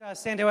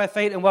Stand to our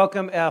feet and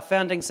welcome our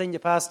founding senior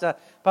pastor,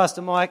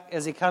 Pastor Mike,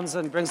 as he comes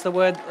and brings the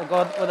word of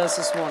God with us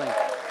this morning.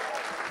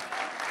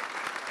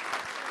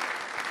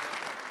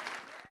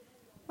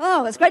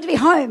 Oh, it's great to be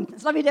home.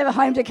 It's lovely to have a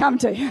home to come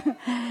to.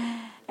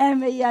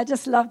 And we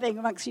just love being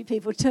amongst you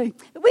people too.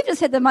 But we've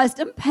just had the most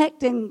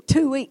impacting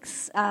 2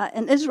 weeks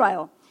in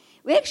Israel.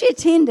 We actually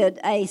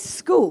attended a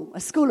school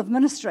of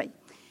ministry,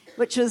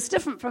 which was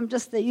different from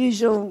just the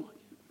usual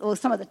or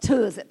some of the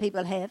tours that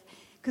people have,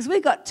 because we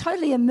got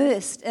totally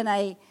immersed in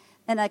a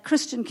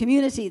Christian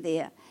community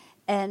there,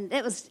 and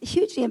that was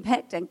hugely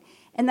impacting.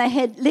 And they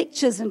had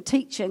lectures and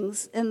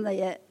teachings in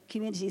the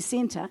community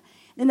centre.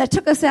 Then they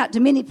took us out to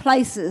many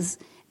places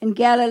in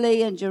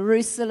Galilee and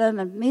Jerusalem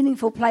and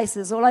meaningful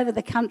places all over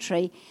the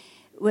country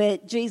where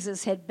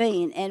Jesus had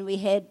been, and we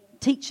had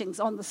teachings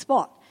on the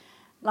spot,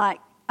 like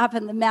up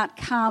in the Mount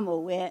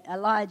Carmel where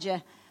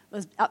Elijah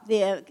was up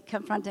there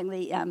confronting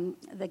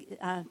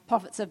the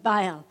prophets of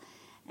Baal.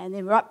 And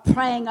then we're up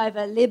praying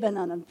over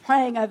Lebanon and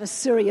praying over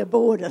Syria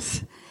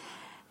borders.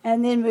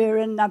 And then we're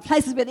in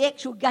places where the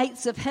actual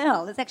gates of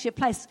hell, there's actually a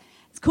place,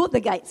 it's called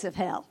the gates of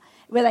hell,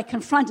 where they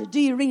confronted,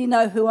 do you really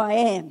know who I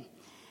am?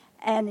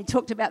 And he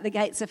talked about the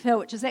gates of hell,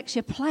 which is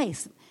actually a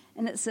place.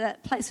 And it's a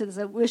place where there's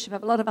a worship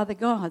of a lot of other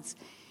gods.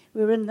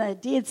 We were in the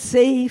Dead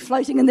Sea,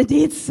 floating in the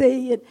Dead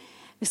Sea, and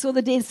we saw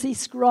the Dead Sea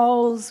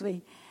Scrolls.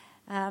 We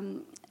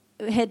had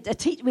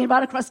we went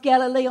right across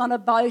Galilee on a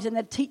boat, and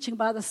they're teaching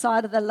by the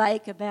side of the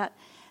lake about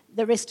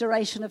the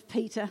restoration of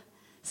Peter,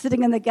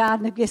 sitting in the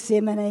Garden of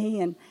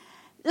Gethsemane, and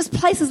just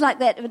places like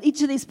that. In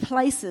each of these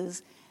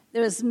places,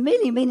 there was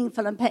many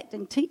meaningful,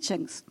 impacting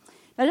teachings.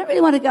 But I don't really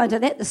want to go into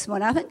that this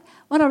morning. I think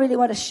what I really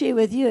want to share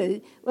with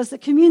you was the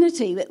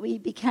community that we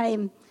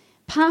became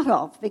part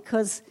of,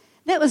 because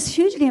that was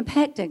hugely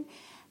impacting,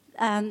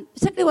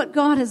 particularly what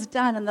God has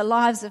done in the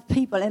lives of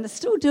people, and is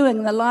still doing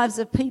in the lives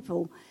of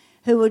people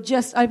who will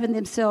just open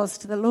themselves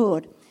to the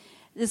Lord.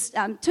 There's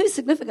two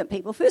significant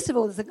people. First of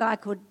all, there's a guy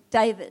called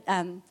David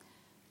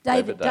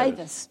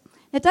Davis.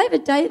 Now,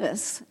 David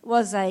Davis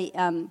was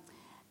a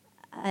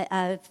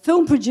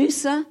film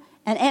producer,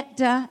 an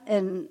actor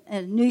in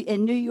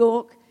New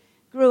York,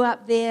 grew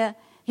up there.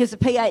 He was a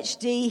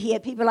PhD. He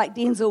had people like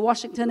Denzel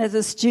Washington as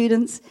his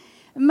students.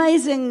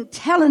 Amazing,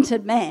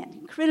 talented man,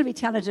 incredibly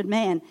talented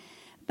man.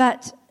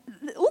 But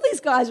all these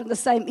guys were in the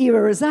same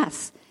era as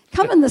us.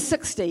 Come in the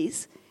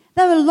 60s,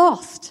 they were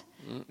lost.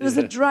 There was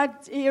the drug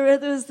era,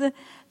 there was the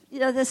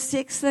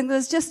sex thing. There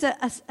was just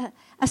a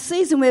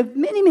season where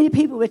many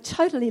people were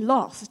totally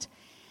lost.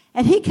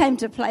 And he came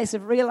to a place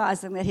of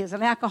realising that he was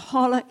an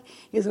alcoholic,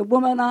 he was a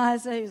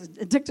womanizer, he was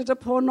addicted to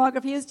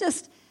pornography. He was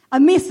just a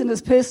mess in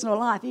his personal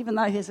life, even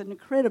though he was an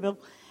incredible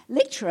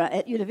lecturer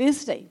at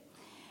university.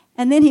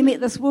 And then he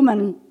met this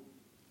woman,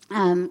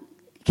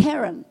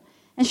 Karen,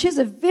 and she was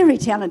a very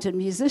talented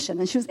musician,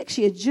 and she was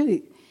actually a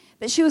Jew.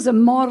 But she was a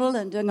model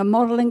and doing a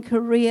modelling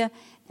career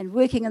and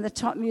working in the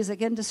top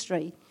music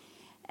industry.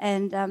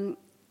 And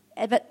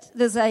but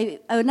there's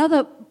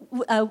another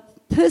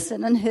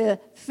person in her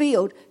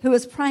field who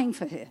was praying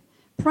for her.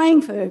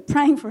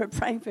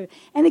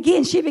 And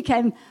again, she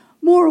became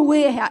more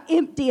aware how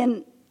empty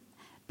and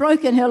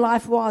broken her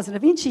life was. And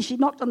eventually she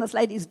knocked on this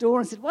lady's door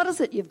and said, "What is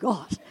it you've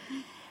got?"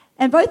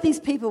 And both these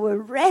people were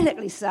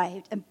radically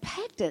saved,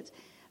 impacted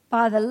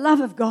by the love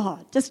of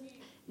God. Just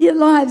their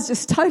lives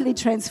just totally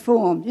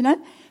transformed, you know.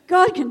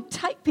 God can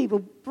take people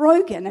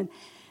broken and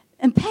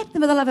impact them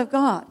with the love of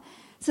God.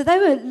 So they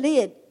were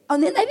led,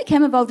 and then they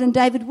became involved in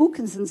David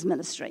Wilkinson's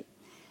ministry.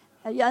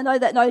 I know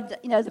that,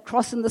 the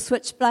cross and the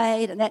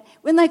switchblade, and that.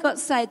 When they got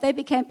saved, they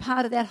became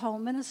part of that whole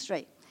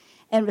ministry,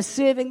 and were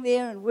serving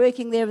there and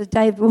working there with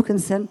David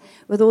Wilkinson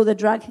with all the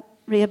drug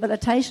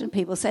rehabilitation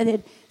people. So they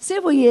had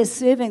several years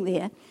serving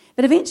there,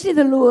 but eventually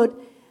the Lord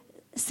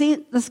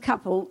sent this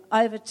couple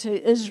over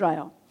to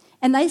Israel,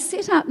 and they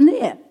set up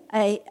there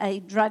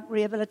a drug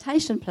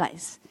rehabilitation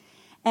place,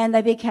 and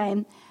they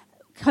became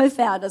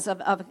co-founders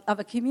of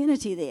a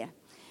community there.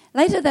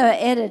 Later they were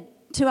added,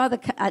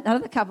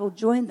 another couple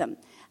joined them,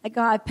 a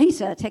guy,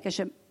 Peter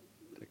Takashim.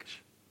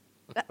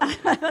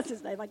 What's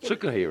his name?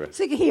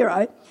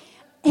 Sukahiro.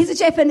 He's a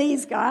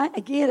Japanese guy,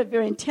 again a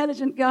very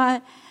intelligent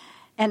guy,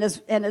 and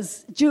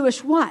his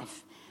Jewish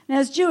wife. Now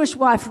his Jewish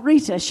wife,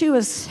 Rita, she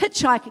was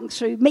hitchhiking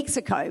through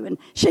Mexico and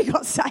she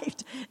got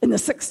saved in the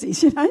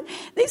 60s, you know.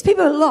 These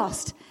people are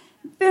lost.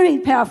 Very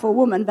powerful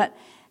woman, but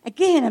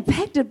again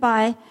impacted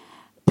by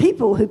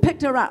people who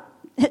picked her up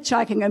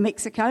hitchhiking in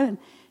Mexico, and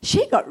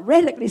she got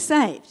radically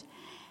saved.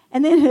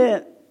 And then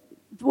her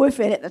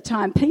boyfriend at the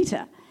time,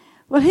 Peter,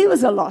 well, he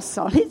was a lost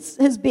soul.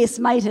 His best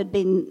mate had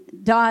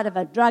died of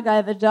a drug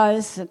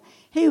overdose, and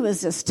he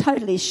was just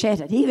totally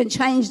shattered. He even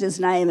changed his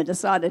name and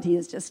decided he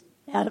was just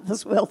out of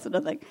this world sort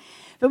of thing.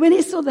 But when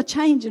he saw the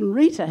change in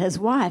Rita, his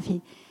wife,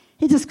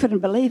 he just couldn't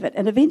believe it.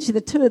 And eventually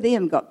the two of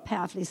them got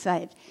powerfully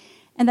saved.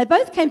 And they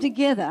both came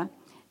together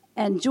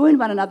and joined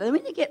one another. And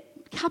when you get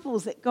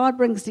couples that God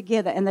brings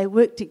together and they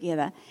work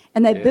together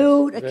and they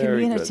build a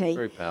community,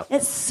 very powerful.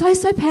 it's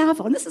so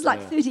powerful. And this is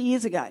like 30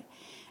 years ago.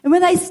 And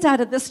when they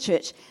started this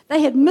church,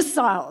 they had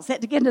missiles, they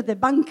had to get into their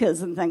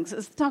bunkers and things. It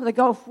was the time of the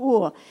Gulf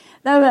War.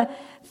 They were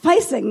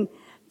facing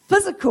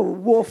physical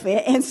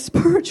warfare and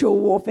spiritual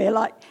warfare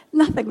like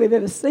nothing we've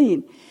ever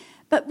seen.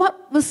 But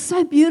what was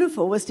so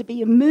beautiful was to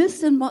be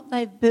immersed in what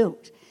they've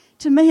built.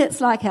 To me,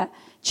 it's like a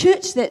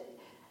church that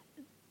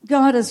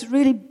God is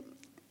really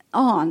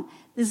on.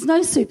 There's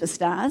no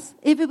superstars.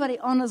 Everybody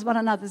honours one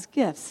another's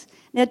gifts.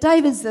 Now,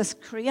 David's this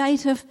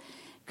creative,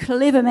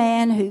 clever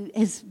man who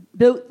has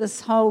built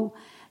this whole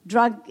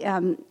drug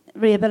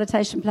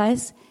rehabilitation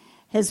place.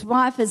 His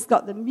wife has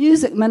got the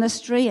music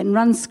ministry and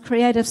runs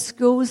creative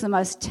schools, the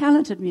most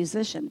talented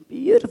musician,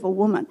 beautiful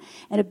woman,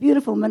 and a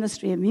beautiful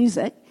ministry of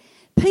music.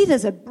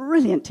 Peter's a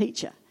brilliant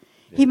teacher.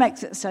 Yeah. He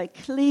makes it so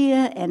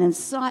clear and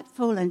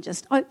insightful and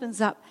just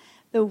opens up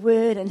the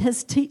word and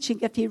his teaching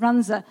gift. He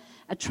runs a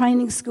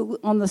training school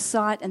on the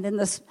site and then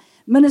this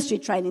ministry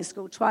training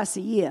school twice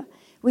a year.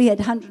 We had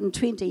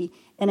 120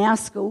 in our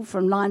school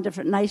from 9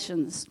 different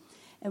nations,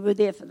 and we're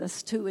there for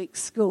this 2-week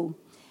school.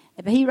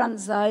 But he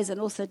runs those and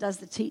also does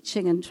the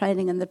teaching and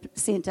training in the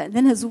centre. And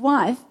then his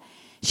wife,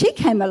 she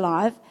came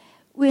alive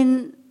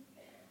when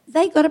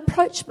they got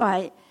approached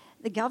by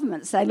the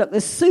government saying, look,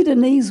 there's a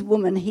Sudanese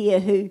woman here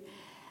who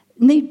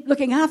need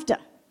looking after.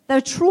 They're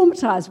a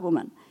traumatised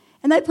woman.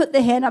 And they put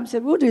their hand up and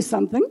said, we'll do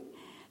something.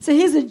 So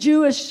here's a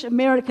Jewish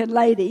American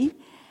lady,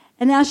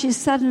 and now she's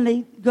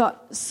suddenly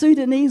got a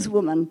Sudanese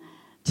woman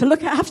to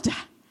look after.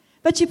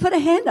 But she put her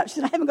hand up. She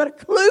said, I haven't got a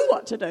clue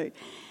what to do.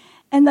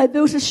 And they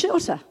built a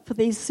shelter for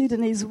these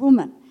Sudanese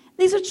women.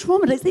 These are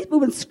traumatized. These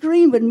women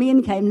screamed when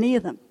men came near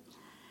them.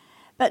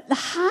 But the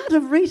heart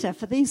of Rita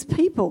for these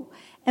people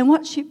and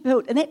what she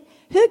built, and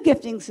her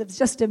giftings have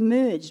just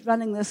emerged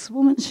running this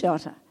women's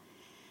shelter.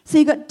 So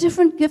you've got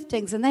different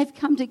giftings, and they've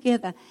come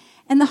together.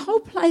 And the whole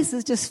place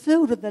is just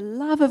filled with the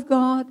love of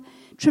God,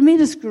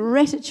 tremendous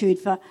gratitude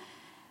for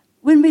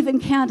when we've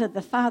encountered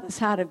the Father's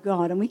heart of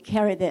God and we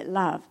carry that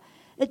love.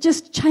 It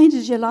just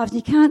changes your life.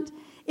 You can't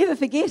ever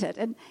forget it.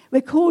 And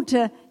we're called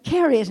to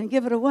carry it and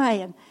give it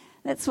away. And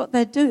that's what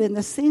they do in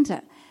the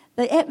centre.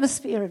 The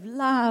atmosphere of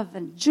love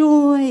and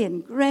joy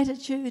and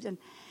gratitude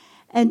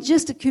and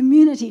just a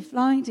community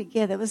flowing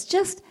together was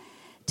just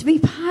to be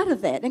part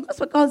of that. And that's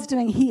what God's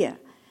doing here.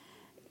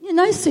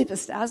 No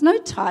superstars, no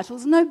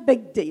titles, no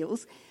big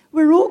deals.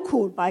 We're all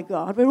called by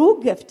God. We're all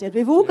gifted.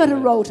 We've all got a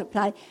role to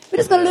play. We've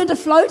just got to learn to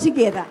flow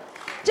together.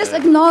 Just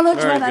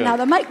acknowledge one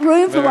another, make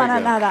room for one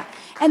another.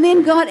 And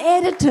then God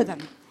added to them.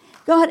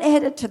 God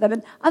added to them.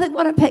 And I think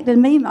what impacted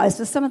me most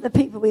was some of the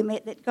people we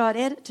met that God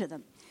added to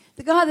them.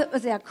 The guy that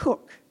was our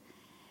cook,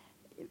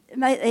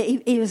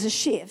 he was a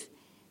chef.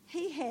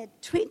 He had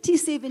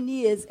 27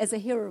 years as a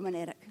heroin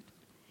addict.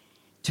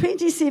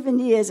 27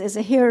 years as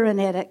a heroin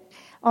addict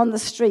on the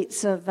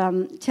streets of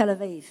Tel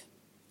Aviv.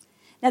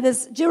 Now,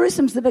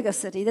 Jerusalem's the biggest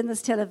city, then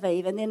there's Tel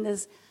Aviv, and then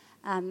there's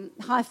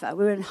Haifa.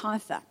 We're in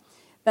Haifa.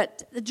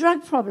 But the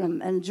drug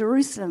problem in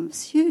Jerusalem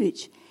is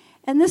huge.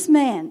 And this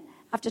man,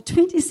 after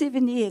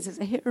 27 years as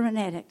a heroin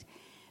addict,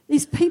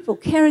 these people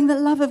carrying the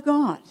love of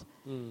God,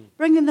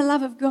 bringing the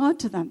love of God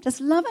to them, just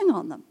loving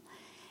on them.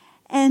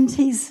 And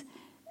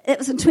it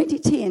was in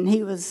 2010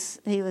 he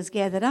was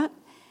gathered up,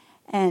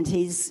 and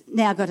he's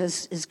now got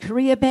his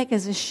career back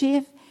as a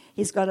chef.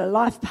 He's got a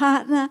life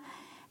partner,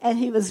 and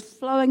he was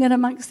flowing in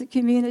amongst the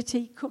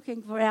community,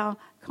 cooking for our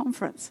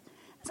conference.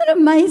 Isn't it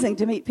amazing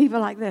to meet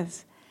people like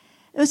this?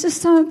 It was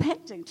just so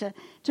impacting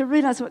to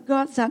realise what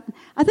God's done.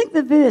 I think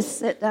the verse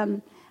that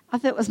I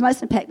thought was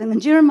most impacting, in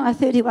Jeremiah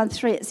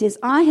 31:3, it says,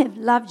 I have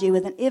loved you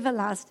with an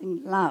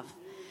everlasting love.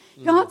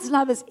 God's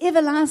love is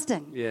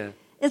everlasting. Yeah.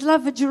 His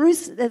love for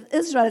Jerusalem,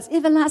 Israel, is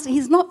everlasting.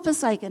 He's not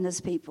forsaken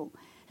his people.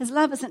 His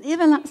love is an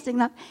everlasting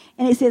love.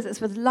 And he says,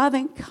 it's with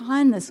loving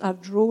kindness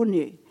I've drawn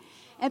you.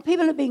 And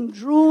people are being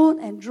drawn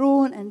and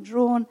drawn and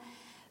drawn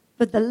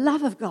with the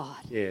love of God.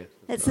 Yeah,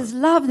 it's his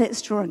love that's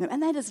drawing them.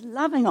 And they're just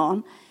loving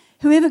on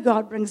whoever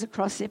God brings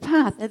across their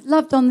path. They've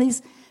loved on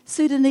these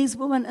Sudanese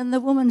women in the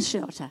women's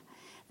shelter.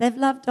 They've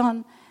loved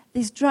on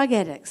these drug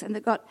addicts. And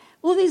they've got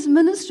all these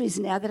ministries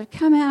now that have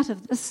come out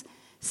of this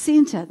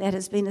centre that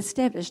has been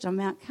established on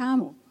Mount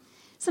Carmel.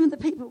 Some of the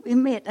people we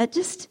met are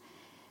just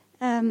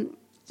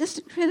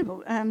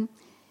incredible.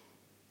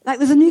 Like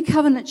there's a New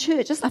Covenant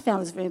church. This I found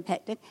was very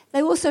impacting.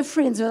 They're also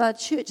friends with other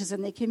churches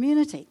in their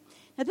community.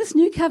 Now this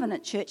New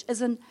Covenant church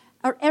is an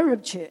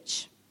Arab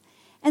church.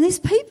 And these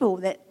people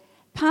that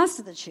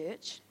pastor the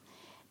church,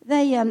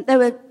 they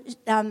were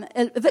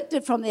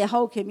evicted from their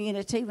whole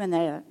community when they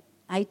were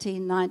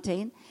 18,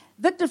 19,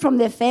 evicted from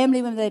their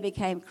family when they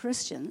became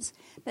Christians,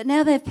 but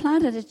now they've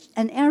planted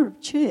an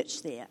Arab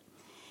church there.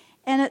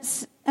 And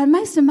it's a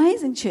most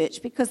amazing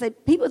church because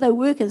people they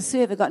work and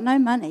serve have got no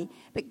money,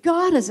 but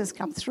God has just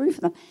come through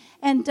for them.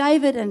 And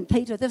David and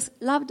Peter, they've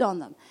loved on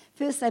them.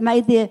 First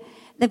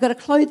they've got a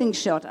clothing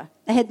shelter.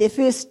 They had their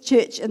first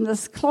church in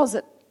this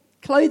closet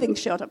clothing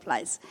shelter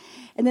place.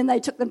 And then they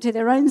took them to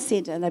their own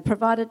centre and they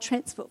provided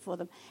transport for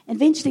them. And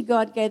eventually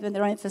God gave them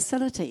their own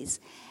facilities.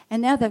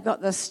 And now they've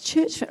got this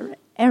church for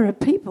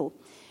Arab people.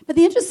 But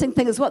the interesting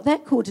thing is what they're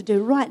called to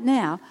do right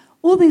now,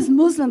 all these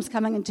Muslims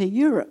coming into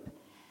Europe,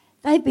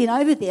 they've been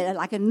over there,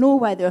 like in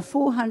Norway, there are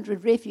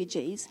 400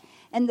 refugees,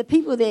 and the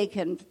people there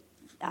can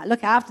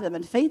look after them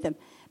and feed them.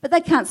 But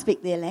they can't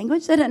speak their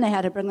language. They don't know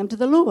how to bring them to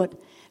the Lord.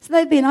 So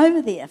they've been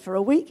over there for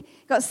a week,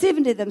 got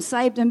 70 of them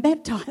saved and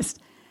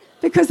baptised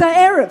because they're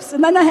Arabs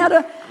and they know how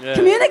to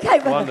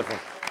communicate with them.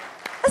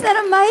 Isn't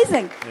that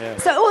amazing? Yeah.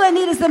 So all they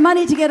need is the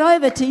money to get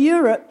over to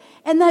Europe,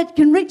 and they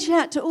can reach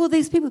out to all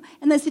these people.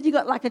 And they said you've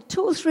got like a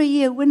 2 or 3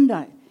 year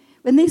window.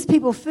 When these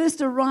people first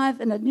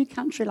arrive in a new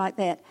country like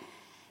that,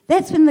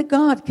 that's when the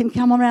God can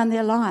come around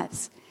their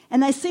lives.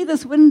 And they see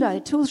this window,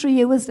 2 or 3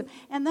 year wisdom,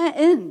 and they're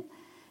in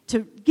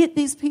to get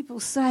these people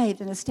saved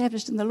and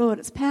established in the Lord.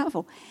 It's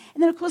powerful.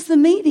 And then, of course, the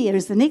media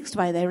is the next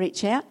way they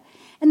reach out.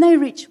 And they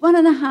reach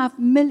 1.5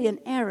 million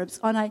Arabs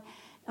on a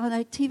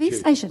TV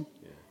station.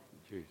 Yeah.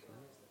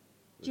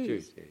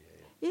 Jews.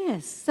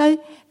 Yes. So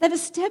they've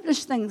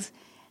established things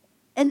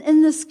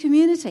in this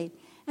community.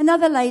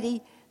 Another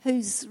lady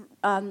whose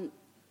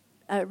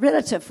a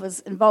relative was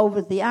involved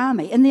with the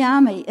army. In the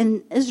army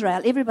in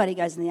Israel, everybody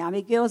goes in the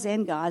army, girls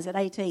and guys at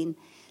 18.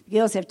 The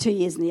girls have 2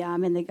 years in the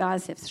army and the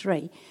guys have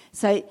 3.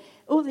 So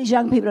all these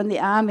young people in the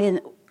army and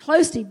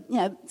closely,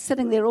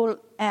 sitting there all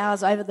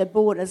hours over the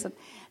borders. And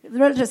the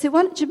relative said,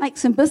 why don't you make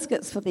some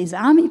biscuits for these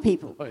army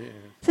people? Oh, yeah.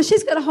 So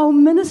she's got a whole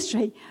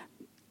ministry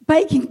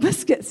baking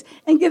biscuits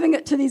and giving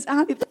it to these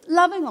army people,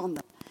 loving on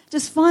them.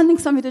 Just finding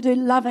something to do,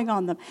 loving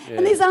on them. Yeah.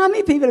 And these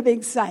army people are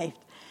being saved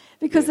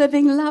because they're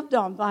being loved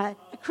on by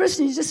a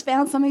Christian who just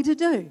found something to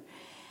do.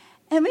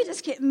 And we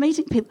just kept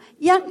meeting people.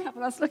 Young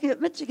couple, I was looking at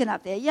Michigan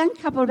up there, young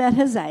couple about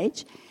his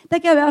age, they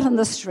go out on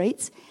the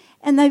streets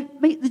and they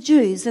meet the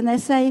Jews and they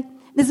say,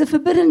 there's a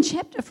forbidden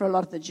chapter for a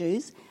lot of the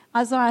Jews,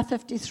 Isaiah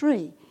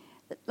 53.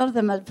 A lot of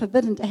them are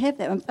forbidden to have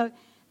that one. So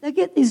they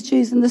get these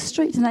Jews in the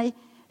street and they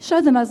show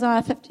them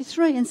Isaiah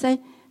 53 and say,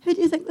 who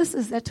do you think this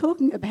is they're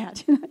talking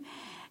about?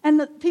 And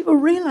the people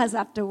realise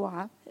after a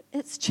while,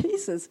 it's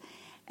Jesus.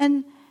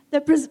 And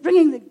they're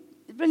bringing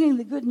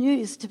the good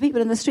news to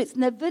people in the streets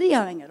and they're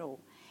videoing it all.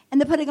 And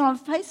they're putting it on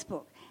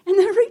Facebook. And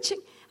they're reaching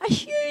a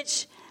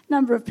huge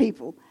number of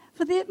people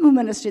for their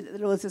ministry that the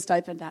Lord's just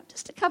opened up.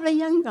 Just a couple of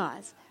young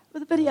guys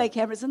with video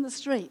cameras in the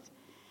street.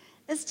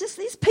 It's just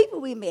these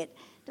people we met.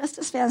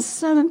 Just found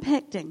so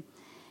impacting.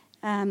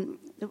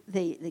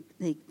 The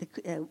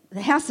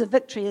House of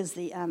Victory is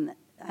the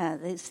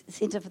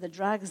Centre for the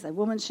Drugs, the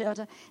Women's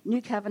Shelter,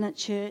 New Covenant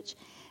Church.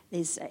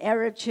 There's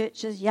Arab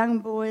churches, young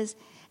boys,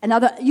 and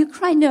other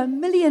Ukraine. There are 1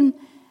 million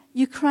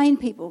Ukraine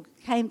people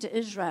came to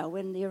Israel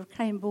when the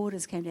Ukraine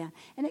borders came down.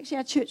 And actually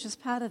our church was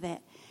part of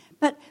that.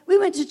 But we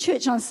went to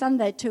church on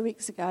Sunday 2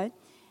 weeks ago,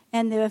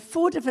 and there were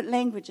 4 different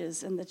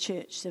languages in the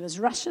church. There was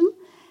Russian,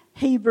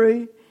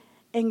 Hebrew,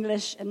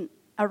 English, and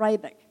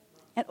Arabic.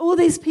 And all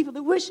these people,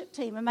 the worship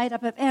team, are made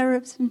up of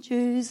Arabs and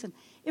Jews and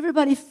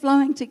everybody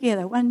flowing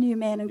together, one new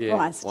man in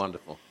Christ.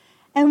 Wonderful.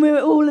 And we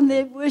were all in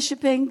there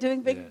worshipping,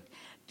 doing big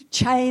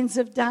chains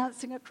of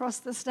dancing across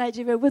the stage.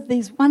 We were with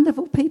these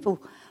wonderful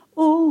people,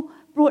 all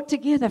brought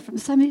together from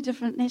so many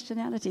different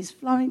nationalities,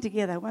 flowing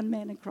together, one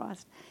man in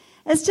Christ.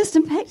 It's just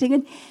impacting.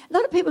 And a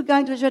lot of people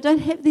going to Israel don't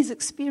have these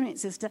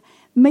experiences to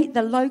meet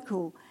the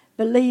local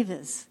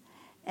believers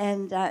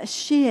and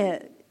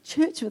share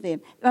church with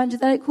them. They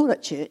don't call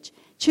it church.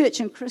 Church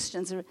and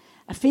Christians are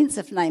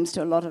offensive names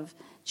to a lot of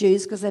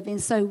Jews because they've been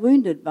so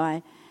wounded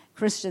by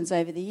Christians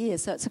over the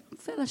years. So it's a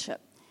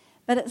fellowship.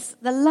 But it's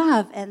the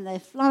love and the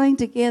flowing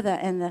together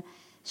and the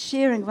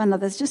sharing one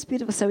another. It's just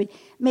beautiful. So we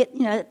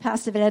met,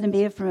 Pastor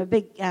Vladimir from a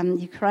big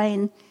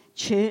Ukraine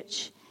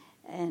church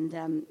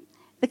and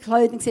the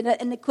clothing centre.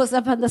 And, of course,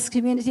 up in this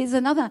community there's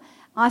another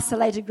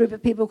isolated group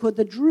of people called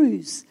the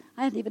Druze.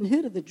 I hadn't even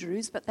heard of the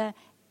Druze, but they're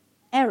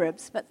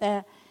Arabs, but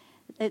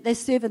they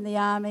serve in the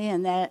army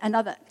and they're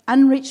another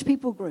unreached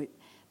people group.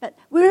 But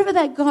wherever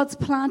God's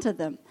planted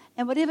them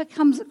and whatever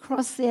comes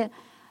across there,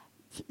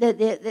 that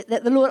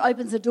the Lord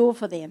opens a door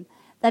for them,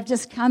 they've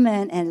just come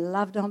in and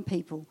loved on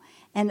people.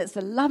 And it's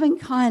the loving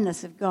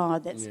kindness of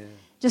God that's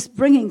just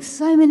bringing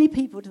so many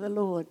people to the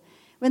Lord.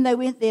 When they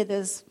went there,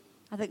 there's,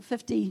 I think,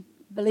 50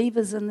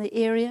 believers in the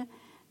area.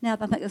 Now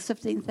I think there's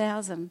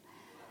 15,000.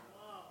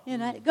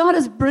 God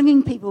is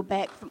bringing people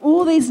back from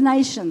all these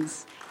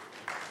nations.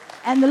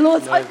 And the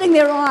Lord's opening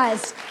their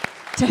eyes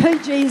to who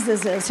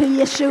Jesus is, who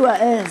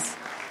Yeshua is.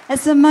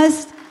 It's the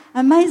most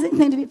amazing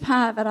thing to be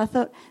part of it. I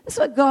thought, this is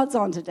what God's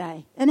on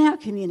today in our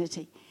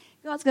community.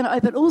 God's going to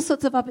open all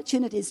sorts of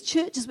opportunities,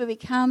 churches where we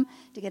come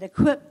to get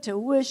equipped, to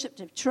worship,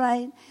 to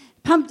train,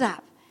 pumped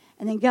up,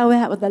 and then go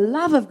out with the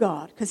love of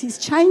God because He's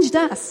changed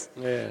us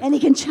and He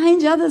can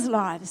change others'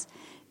 lives.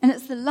 And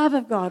it's the love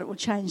of God that will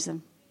change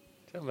them.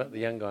 Tell me about the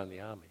young guy in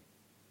the army.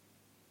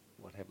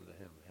 What happened to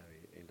him? How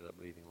he ended up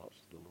leading lots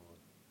to the Lord.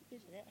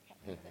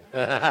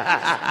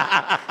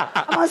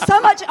 I'm on so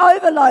much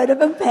overload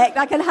of impact,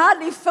 I can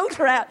hardly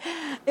filter out,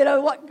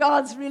 what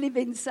God's really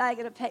been saying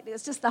and impacting.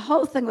 It's just the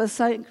whole thing was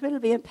so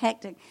incredibly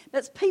impacting. But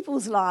it's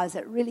people's lives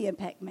that really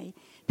impact me.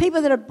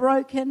 People that are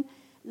broken,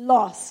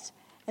 lost,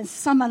 and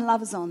someone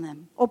loves on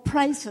them or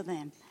prays for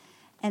them.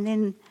 And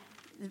then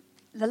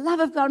the love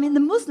of God. I mean, the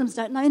Muslims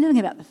don't know anything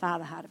about the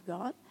Father heart of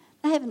God.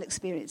 They haven't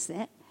experienced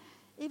that.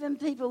 Even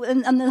people,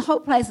 and the whole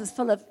place is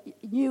full of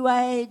New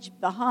Age,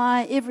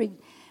 Baha'i, every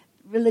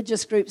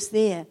religious group's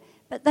there.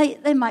 But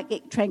they might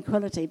get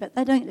tranquility, but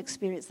they don't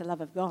experience the love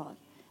of God.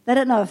 They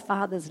don't know a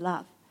Father's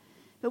love.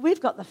 But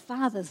we've got the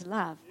Father's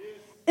love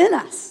in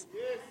us.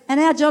 And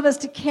our job is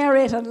to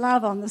carry it in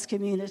love on this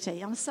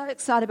community. I'm so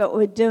excited about what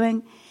we're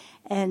doing.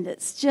 And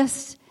it's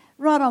just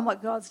right on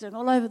what God's doing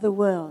all over the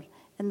world.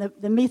 And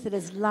the method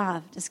is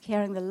love, just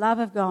carrying the love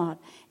of God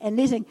and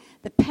letting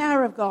the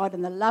power of God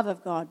and the love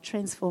of God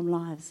transform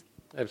lives.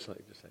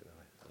 Absolutely, just say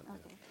that way.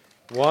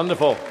 Okay.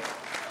 Wonderful.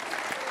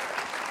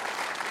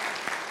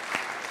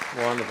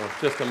 Wonderful.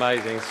 Just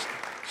amazing.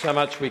 So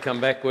much we come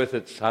back with,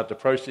 it's hard to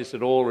process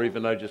it all or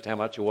even know just how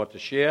much or what to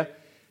share.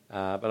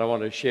 But I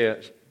want to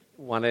share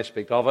one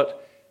aspect of it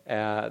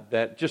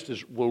that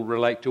just will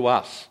relate to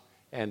us.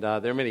 And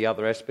there are many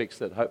other aspects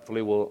that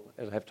hopefully we'll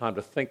have time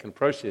to think and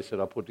process it.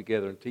 I'll put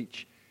together and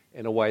teach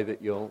in a way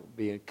that you'll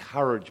be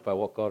encouraged by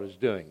what God is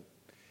doing.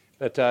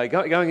 But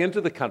going into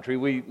the country,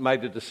 we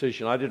made a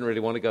decision. I didn't really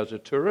want to go as a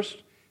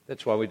tourist.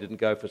 That's why we didn't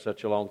go for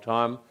such a long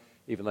time,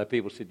 even though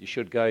people said you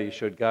should go.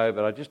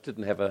 But I just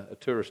didn't have a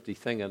touristy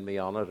thing in me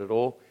on it at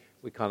all.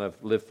 We kind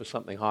of lived for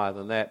something higher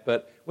than that.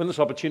 But when this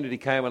opportunity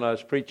came and I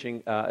was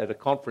preaching at a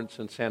conference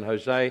in San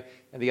Jose,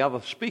 and the other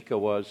speaker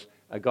was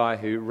a guy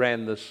who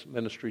ran this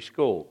ministry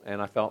school,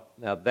 and I felt,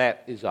 now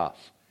that is us.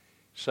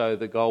 So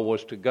the goal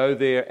was to go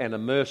there and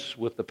immerse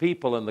with the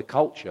people and the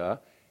culture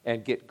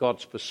and get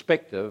God's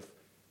perspective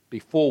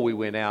before we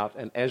went out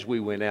and as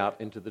we went out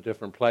into the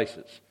different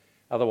places.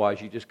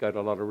 Otherwise, you just go to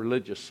a lot of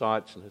religious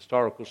sites and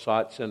historical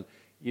sites, and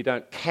you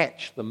don't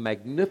catch the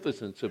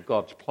magnificence of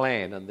God's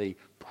plan and the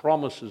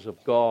promises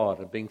of God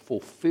and being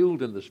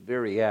fulfilled in this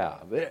very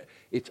hour.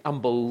 It's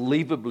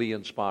unbelievably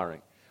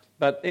inspiring.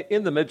 But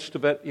in the midst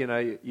of it,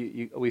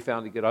 we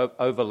found to get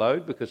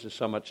overload because there's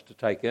so much to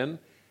take in.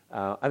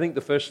 I think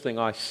the first thing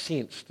I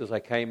sensed as I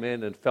came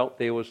in and felt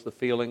there was the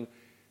feeling,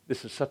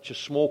 this is such a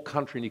small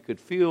country, and you could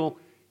feel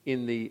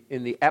in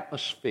the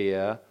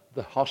atmosphere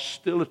the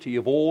hostility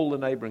of all the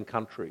neighboring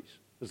countries.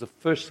 It was the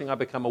first thing I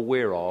became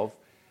aware of,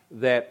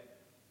 that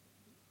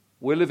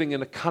we're living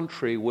in a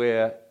country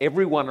where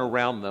everyone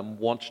around them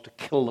wants to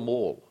kill them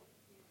all.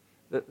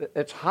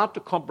 It's hard to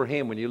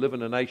comprehend when you live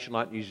in a nation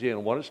like New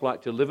Zealand, what it's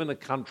like to live in a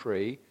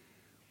country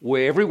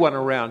where everyone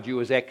around you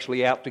is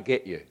actually out to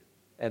get you.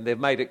 And they've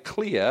made it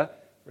clear,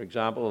 for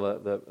example,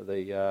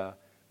 the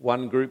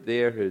one group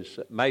there who's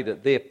made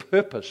it their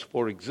purpose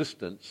for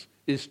existence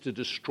is to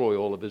destroy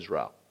all of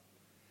Israel.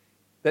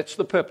 That's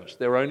the purpose.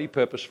 Their only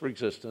purpose for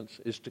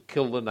existence is to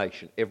kill the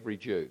nation, every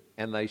Jew.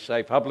 And they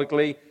say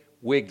publicly,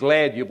 we're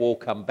glad you've all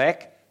come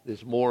back.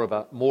 There's more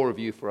of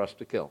you for us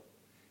to kill.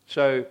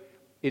 So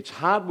it's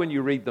hard when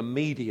you read the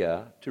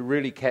media to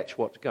really catch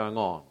what's going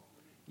on.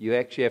 You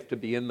actually have to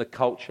be in the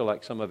culture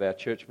like some of our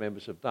church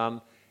members have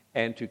done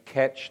and to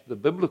catch the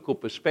biblical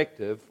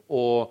perspective,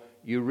 or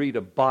you read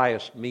a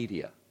biased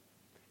media.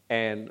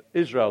 And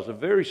Israel's a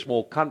very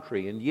small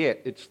country, and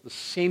yet it's the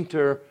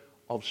center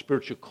of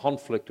spiritual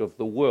conflict of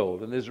the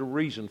world, and there's a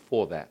reason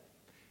for that.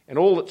 And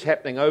all that's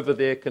happening over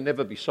there can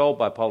never be solved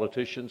by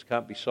politicians,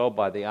 can't be solved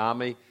by the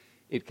army.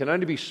 It can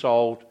only be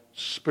solved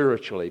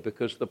spiritually,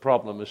 because the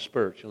problem is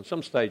spiritual. At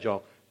some stage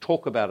I'll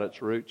talk about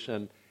its roots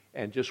and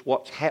just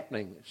what's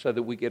happening so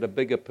that we get a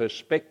bigger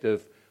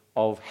perspective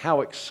of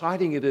how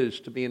exciting it is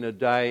to be in a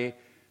day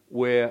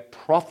where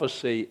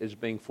prophecy is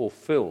being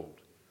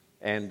fulfilled.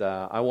 And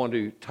I want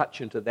to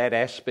touch into that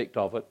aspect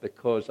of it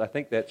because I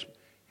think that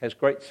has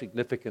great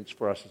significance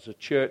for us as a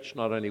church,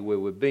 not only where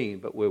we've been,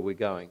 but where we're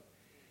going.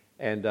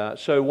 And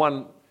so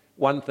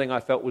one thing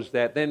I felt was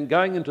that then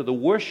going into the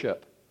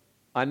worship,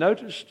 I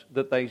noticed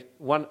that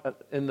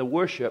in the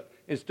worship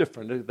is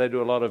different. They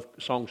do a lot of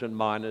songs in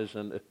minors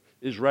and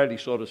Israeli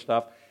sort of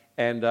stuff.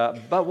 And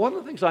but one of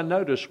the things I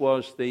noticed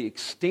was the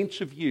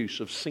extensive use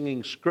of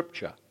singing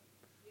Scripture.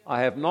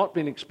 I have not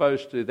been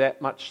exposed to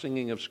that much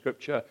singing of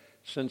Scripture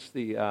since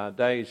the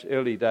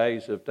early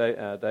days of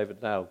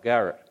David Dale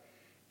Garrett.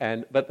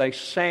 But they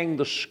sang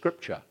the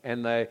Scripture,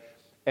 and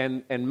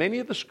many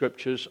of the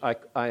Scriptures I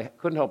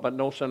couldn't help but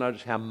also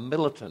notice how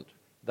militant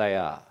they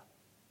are.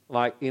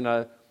 Like,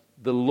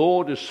 the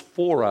Lord is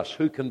for us,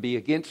 who can be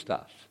against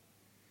us?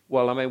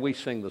 Well, I mean, we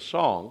sing the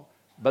song,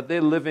 but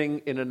they're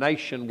living in a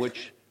nation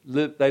which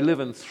they live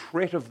in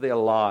threat of their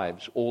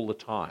lives all the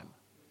time.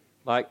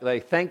 Like, they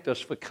thanked us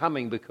for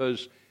coming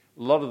because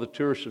a lot of the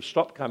tourists have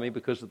stopped coming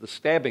because of the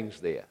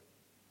stabbings there.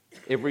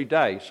 Every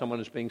day, someone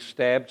is being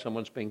stabbed,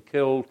 someone's being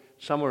killed,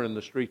 somewhere in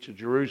the streets of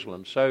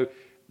Jerusalem. So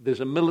there's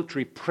a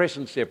military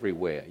presence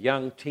everywhere.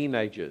 Young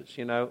teenagers,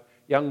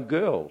 young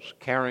girls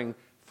carrying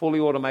fully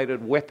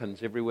automated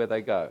weapons everywhere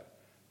they go.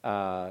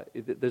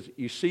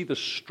 You see the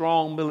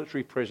strong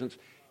military presence,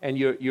 and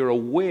you're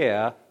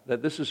aware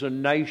that this is a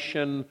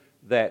nation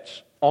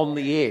that's on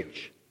the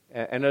edge.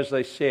 And as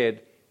they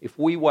said, if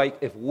we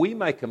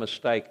make a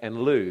mistake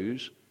and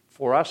lose,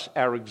 for us,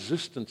 our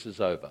existence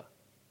is over.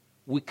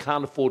 We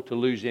can't afford to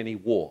lose any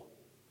war.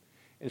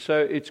 And so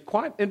it's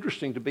quite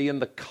interesting to be in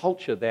the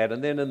culture that,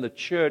 and then in the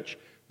church,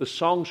 the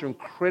songs are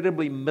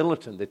incredibly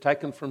militant. They're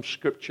taken from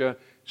Scripture,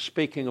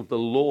 speaking of the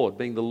Lord,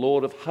 being the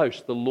Lord of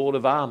hosts, the Lord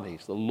of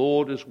armies. The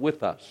Lord is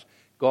with us.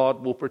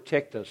 God will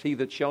protect us. He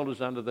that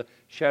shelters under the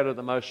shadow of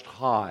the Most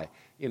High.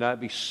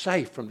 Be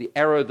safe from the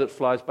arrow that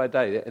flies by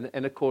day.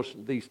 And of course,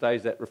 these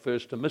days that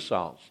refers to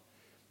missiles.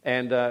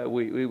 And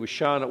we were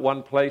shown at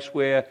one place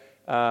where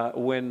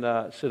when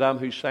Saddam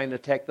Hussein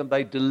attacked them,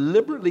 they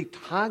deliberately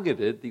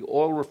targeted the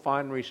oil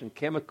refineries and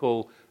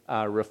chemical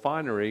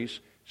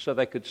refineries so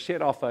they could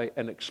set off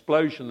an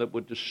explosion that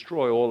would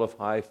destroy all of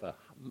Haifa,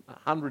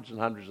 hundreds and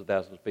hundreds of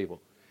thousands of people.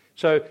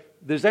 So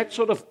there's that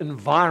sort of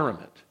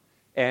environment.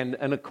 And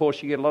of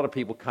course, you get a lot of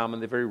people come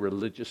and they're very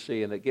religious-y,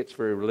 and it gets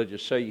very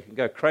religious. So you can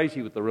go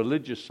crazy with the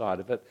religious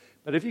side of it.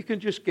 But if you can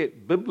just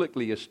get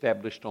biblically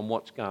established on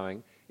what's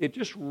going, it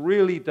just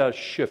really does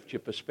shift your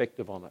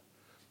perspective on it.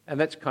 And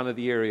that's kind of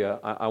the area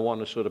I want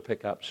to sort of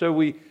pick up. So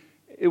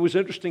it was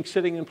interesting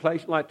sitting in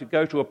place, like to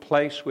go to a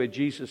place where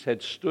Jesus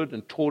had stood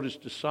and taught his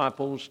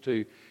disciples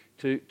to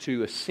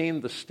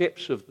ascend the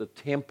steps of the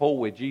temple,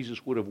 where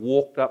Jesus would have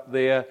walked up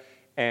there,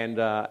 and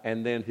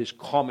then his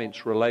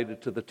comments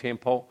related to the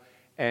temple.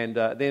 And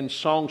then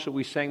songs that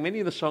we sang, many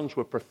of the songs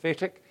were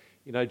prophetic.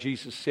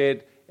 Jesus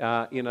said,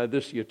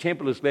 your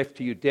temple is left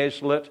to you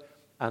desolate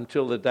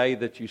until the day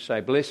that you say,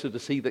 blessed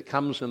is he that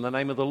comes in the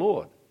name of the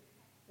Lord.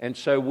 And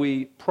so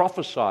we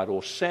prophesied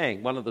or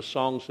sang. One of the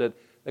songs that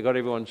they got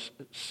everyone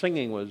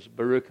singing was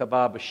Baruch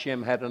haba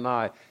b'shem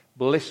Adonai,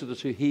 blessed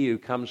is he who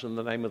comes in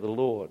the name of the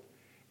Lord.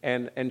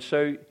 And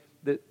so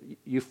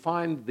you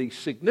find the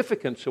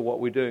significance of what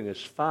we're doing is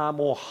far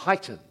more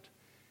heightened,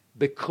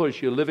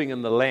 because you're living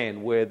in the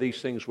land where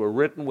these things were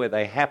written, where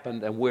they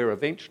happened, and where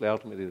eventually,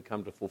 ultimately, they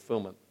come to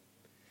fulfillment.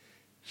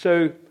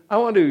 So I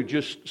want to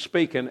just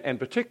speak, and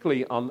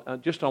particularly on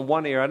just on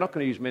one area. I'm not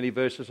going to use many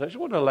verses. I just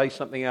want to lay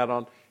something out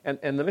on,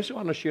 and the message I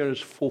want to share is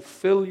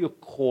fulfill your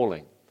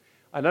calling.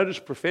 I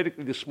noticed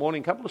prophetically this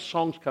morning, a couple of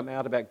songs come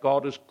out about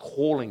God is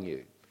calling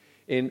you.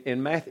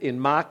 In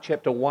Mark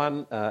chapter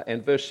 1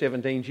 and verse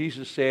 17,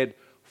 Jesus said,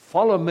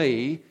 follow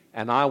me,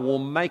 and I will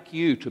make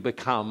you to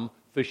become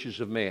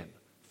fishers of men.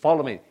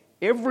 Follow me.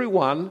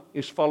 Everyone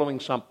is following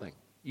something.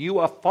 You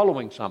are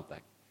following something.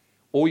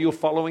 Or you're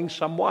following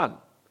someone.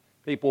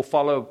 People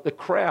follow the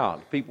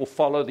crowd. People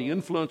follow the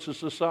influence of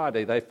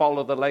society. They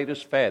follow the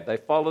latest fad. They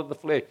follow the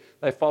flesh.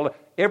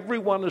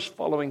 Everyone is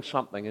following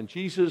something. And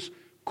Jesus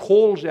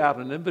calls out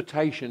an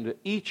invitation to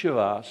each of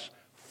us,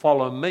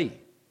 follow me.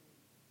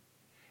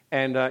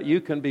 And you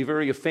can be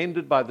very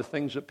offended by the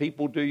things that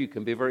people do. You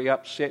can be very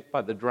upset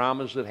by the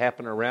dramas that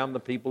happen around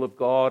the people of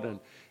God and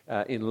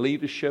in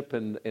leadership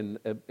and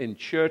in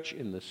church,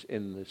 in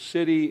the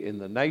city, in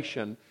the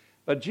nation.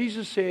 But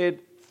Jesus said,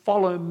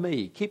 follow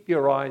me. Keep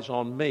your eyes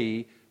on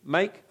me.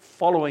 Make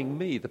following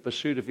me the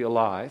pursuit of your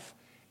life,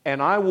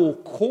 and I will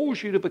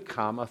cause you to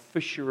become a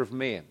fisher of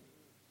men.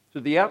 So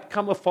the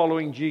outcome of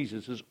following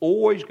Jesus is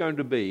always going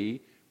to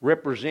be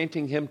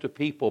representing him to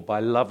people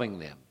by loving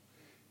them,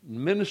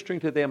 ministering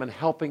to them and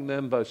helping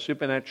them both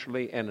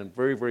supernaturally and in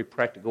very, very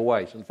practical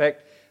ways. In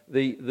fact,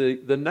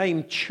 the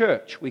name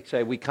church, we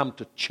say we come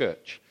to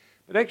church.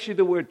 But actually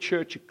the word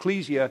church,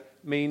 ecclesia,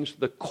 means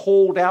the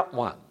called out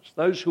ones,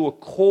 those who are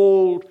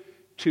called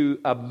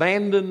to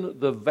abandon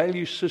the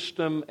value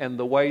system and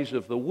the ways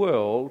of the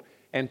world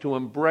and to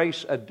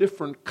embrace a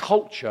different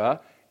culture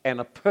and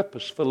a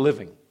purpose for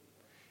living.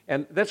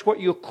 And that's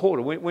what you're called.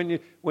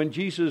 When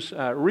Jesus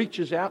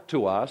reaches out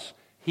to us,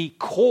 he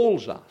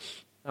calls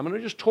us. I'm going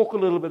to just talk a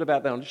little bit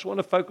about that. I just want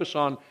to focus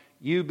on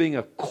you being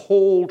a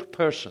called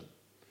person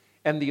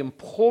and the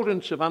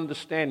importance of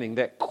understanding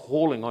that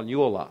calling on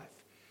your life.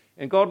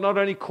 And God not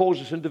only calls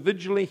us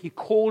individually, he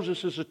calls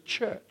us as a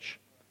church.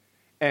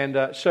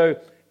 And so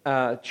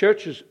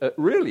church is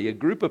really a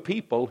group of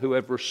people who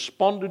have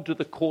responded to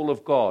the call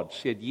of God,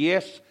 said,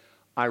 yes,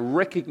 I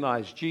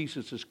recognize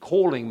Jesus is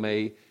calling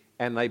me,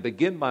 and they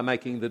begin by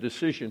making the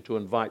decision to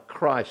invite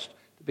Christ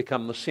to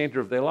become the center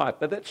of their life.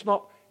 But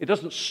it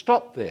doesn't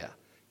stop there.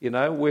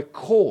 We're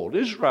called.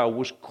 Israel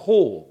was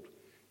called.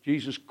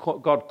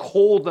 God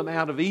called them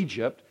out of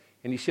Egypt,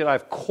 and he said,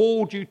 I've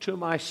called you to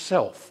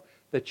myself,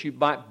 that you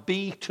might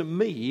be to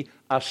me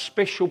a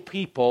special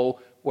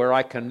people where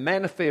I can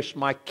manifest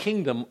my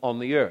kingdom on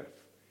the earth.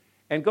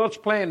 And God's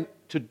plan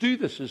to do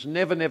this has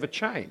never, never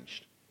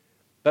changed.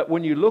 But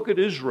when you look at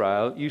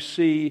Israel, you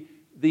see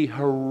the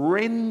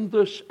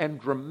horrendous and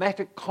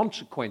dramatic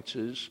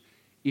consequences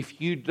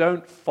if you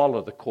don't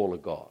follow the call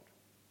of God.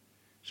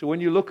 So when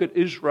you look at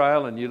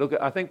Israel and you look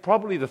at, I think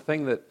probably the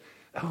thing that,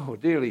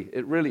 dearly,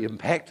 it really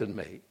impacted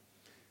me,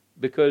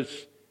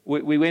 because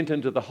we went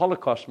into the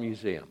Holocaust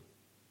Museum,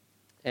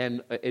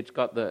 and it's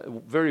got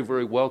the very,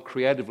 very well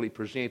creatively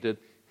presented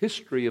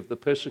history of the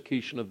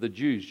persecution of the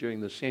Jews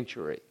during the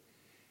century.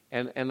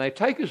 And they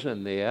take us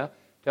in there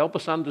to help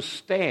us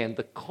understand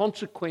the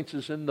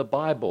consequences in the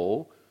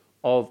Bible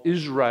of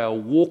Israel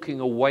walking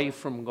away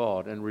from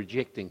God and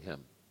rejecting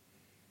him.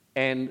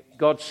 And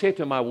God said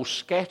to him, I will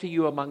scatter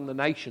you among the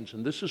nations,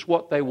 and this is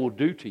what they will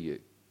do to you.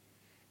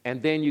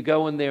 And then you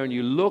go in there and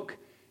you look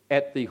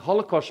at the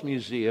Holocaust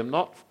Museum,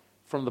 not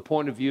from the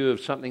point of view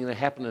of something that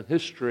happened in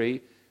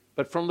history,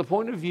 but from the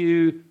point of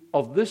view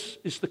of this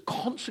is the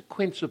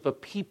consequence of a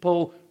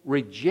people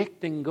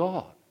rejecting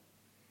God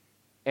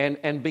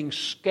and being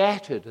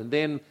scattered and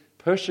then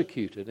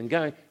persecuted and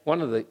going.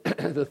 One of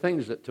the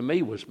things that to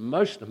me was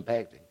most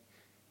impacting,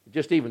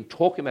 just even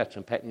talking about it's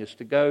impacting, is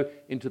to go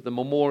into the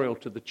memorial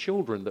to the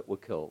children that were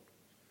killed.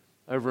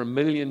 Over 1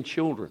 million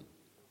children,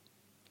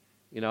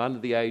 under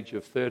the age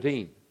of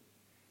 13.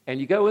 And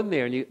you go in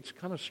there, and it's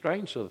kind of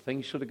strange sort of thing.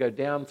 You sort of go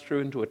down through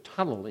into a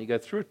tunnel, and you go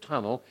through a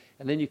tunnel,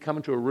 and then you come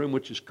into a room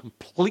which is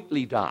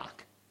completely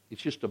dark.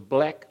 It's just a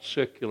black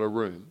circular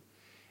room.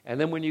 And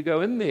then when you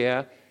go in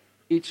there,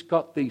 it's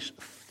got these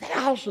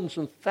thousands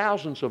and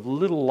thousands of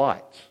little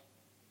lights.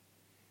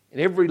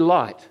 And every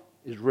light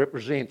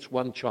represents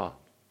one child.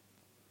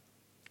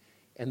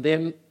 And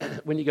then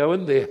when you go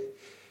in there,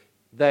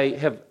 they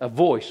have a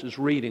voice is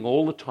reading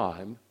all the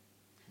time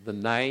the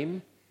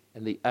name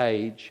and the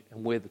age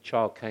and where the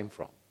child came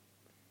from.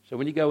 So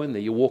when you go in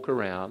there, you walk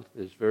around,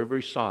 it's very,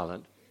 very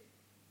silent,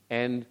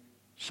 and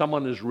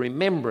someone is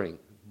remembering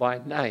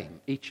by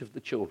name each of the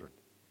children.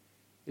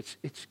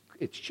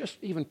 It's just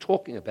even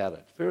talking about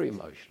it, very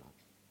emotional.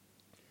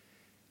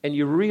 And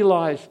you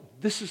realize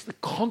this is the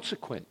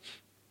consequence,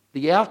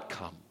 the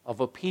outcome of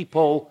a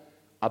people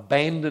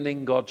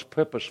abandoning God's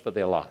purpose for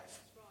their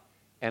life.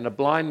 And a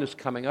blindness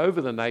coming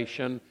over the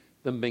nation,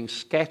 them being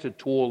scattered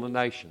to all the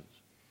nations.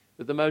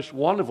 But the most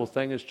wonderful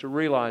thing is to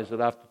realize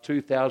that after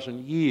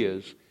 2,000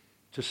 years,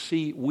 to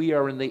see we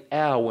are in the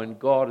hour when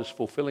God is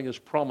fulfilling His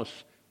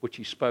promise, which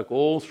He spoke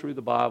all through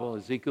the Bible,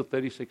 Ezekiel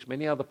 36,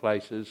 many other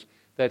places,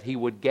 that He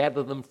would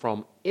gather them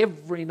from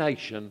every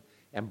nation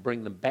and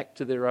bring them back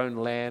to their own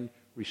land,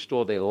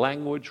 restore their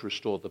language,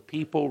 restore the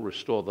people,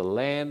 restore the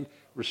land,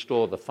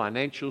 restore the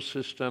financial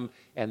system,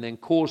 and then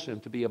cause them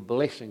to be a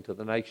blessing to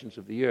the nations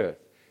of the earth.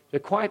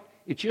 So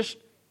it's just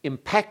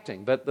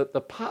impacting. But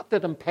the part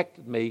that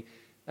impacted me,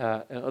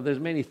 there's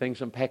many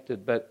things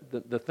impacted, but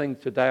the thing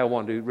today I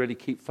want to really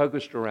keep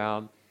focused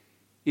around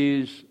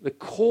is the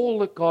call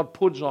that God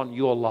puts on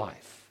your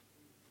life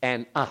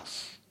and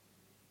us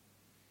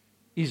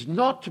is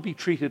not to be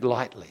treated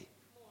lightly.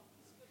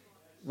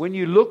 When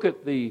you look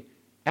at the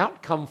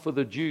outcome for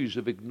the Jews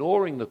of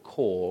ignoring the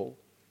call,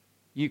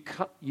 you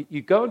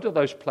go into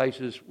those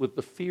places with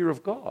the fear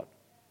of God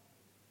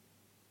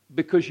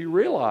because you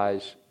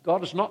realize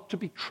God is not to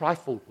be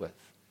trifled with.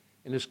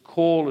 And His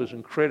call is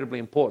incredibly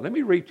important. Let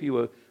me read to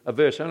you a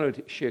verse. I'm going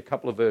to share a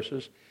couple of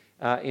verses.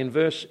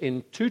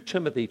 In 2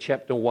 Timothy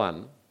chapter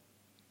 1,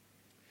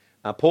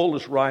 Paul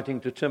is writing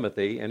to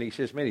Timothy, and he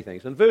says many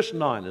things. And verse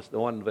 9 is the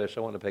one verse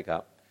I want to pick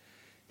up.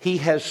 He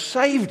has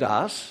saved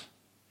us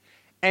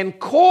and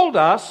called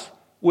us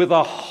with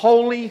a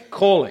holy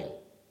calling,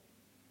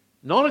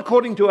 not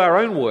according to our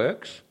own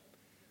works,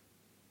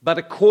 but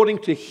according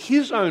to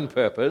His own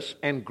purpose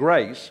and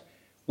grace,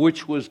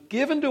 which was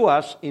given to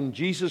us in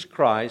Jesus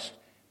Christ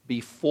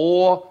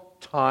before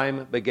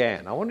time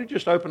began. I want to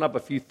just open up a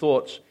few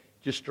thoughts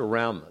just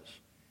around this.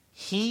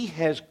 He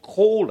has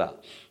called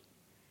us.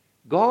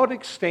 God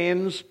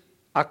extends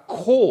a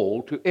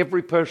call to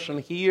every person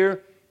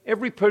here,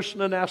 every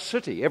person in our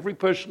city, every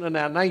person in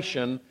our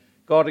nation.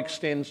 God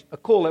extends a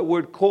call. That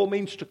word call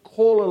means to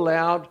call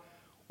aloud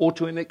or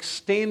to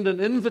extend an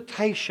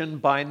invitation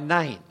by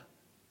name.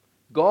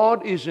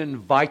 God is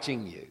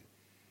inviting you.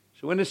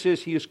 So when it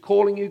says He is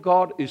calling you,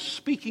 God is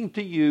speaking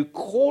to you,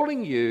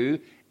 calling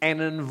you,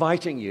 and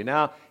inviting you.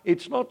 Now,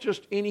 it's not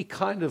just any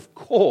kind of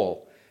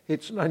call.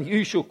 It's an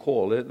unusual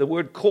call. The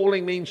word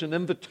calling means an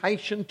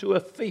invitation to a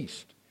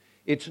feast.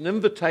 It's an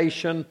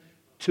invitation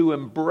to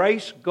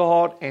embrace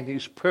God and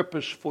His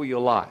purpose for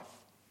your life.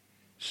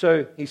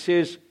 So He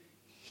says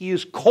He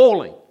is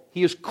calling.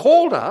 He has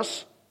called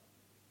us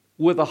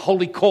with a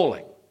holy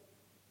calling.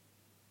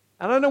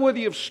 I don't know whether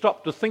you've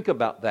stopped to think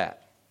about that.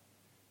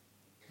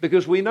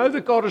 Because we know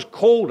that God has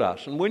called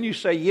us. And when you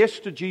say yes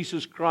to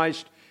Jesus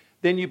Christ,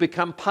 then you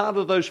become part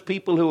of those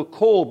people who are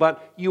called.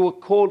 But you are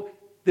called,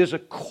 there's a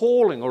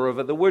calling, or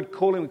the word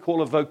calling we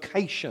call a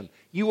vocation.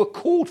 You are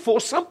called for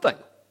something.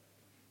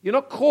 You're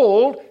not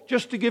called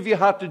just to give your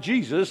heart to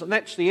Jesus, and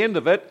that's the end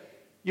of it.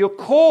 You're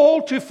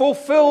called to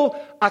fulfill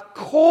a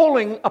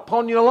calling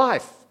upon your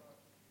life,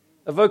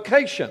 a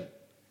vocation.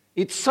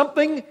 It's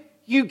something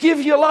you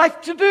give your life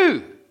to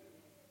do.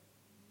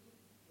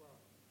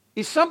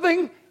 It's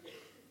something,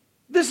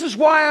 this is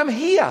why I'm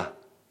here.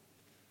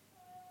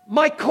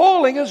 My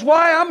calling is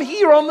why I'm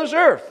here on this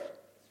earth.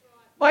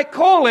 My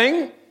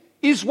calling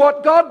is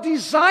what God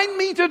designed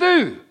me to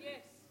do.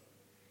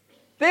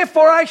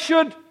 Therefore, I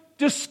should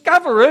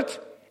discover it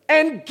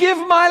and give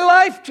my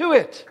life to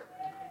it.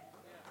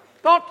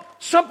 Not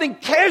something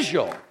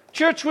casual.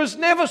 Church was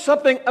never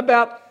something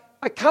about,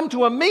 I come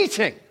to a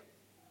meeting.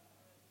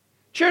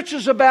 Church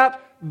is about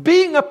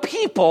being a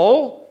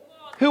people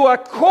who are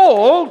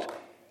called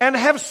and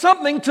have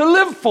something to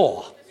live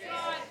for.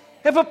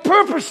 Have a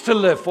purpose to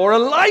live for, a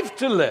life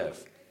to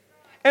live.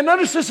 And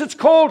notice this, it's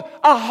called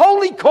a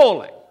holy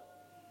calling.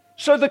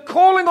 So the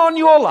calling on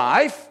your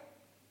life,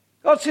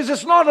 God says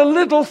it's not a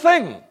little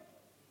thing.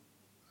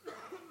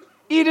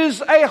 It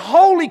is a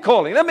holy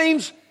calling. That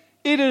means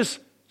it is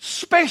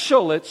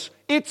special. It's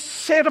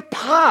set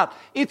apart.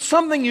 It's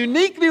something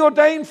uniquely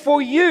ordained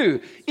for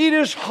you. It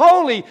is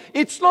holy.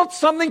 It's not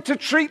something to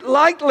treat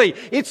lightly.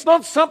 It's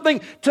not something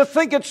to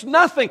think it's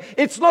nothing.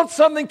 It's not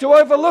something to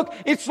overlook.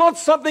 It's not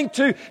something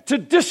to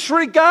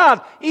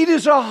disregard. It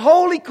is a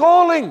holy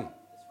calling.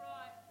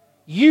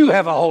 You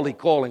have a holy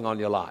calling on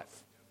your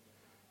life.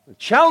 The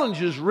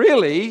challenge is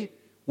really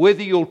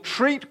whether you'll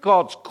treat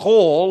God's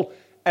call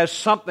as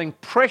something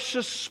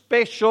precious,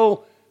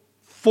 special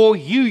for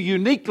you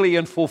uniquely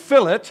and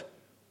fulfill it,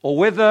 or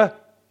whether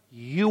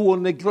you will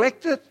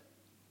neglect it.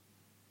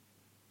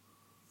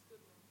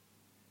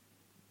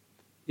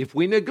 If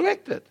we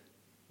neglect it,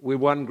 we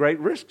run great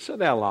risks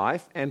in our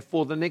life and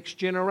for the next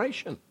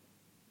generation.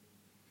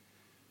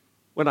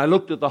 When I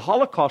looked at the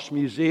Holocaust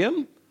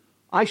Museum,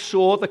 I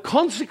saw the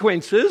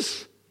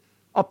consequences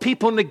of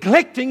people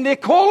neglecting their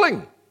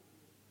calling.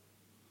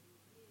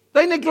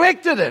 They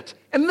neglected it.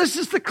 And this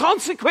is the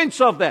consequence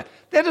of that.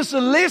 That is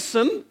a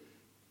lesson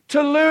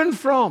to learn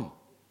from.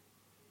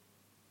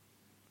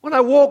 When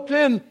I walked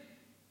in,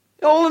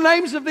 all the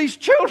names of these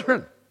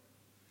children,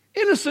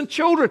 innocent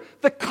children,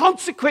 the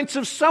consequence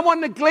of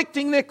someone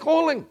neglecting their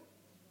calling.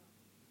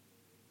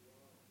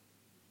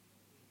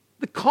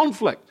 The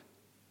conflict.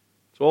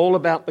 It's all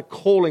about the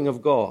calling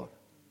of God.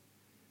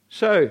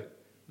 So,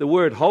 the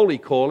word holy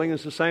calling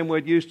is the same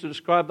word used to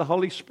describe the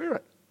Holy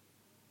Spirit.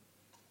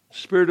 The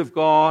Spirit of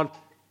God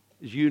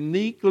is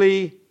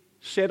uniquely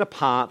set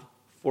apart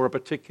for a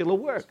particular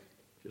work,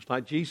 just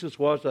like Jesus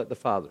was, like the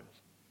Father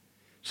is.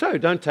 So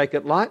don't take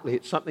it lightly.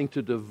 It's something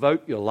to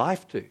devote your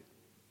life to.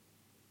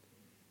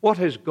 What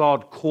has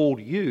God called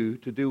you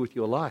to do with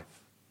your life?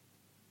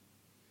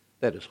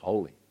 That is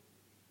holy.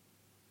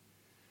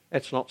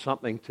 That's not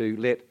something to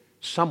let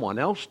someone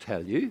else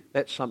tell you.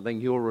 That's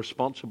something you're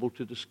responsible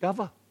to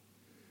discover.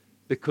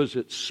 Because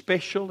it's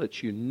special,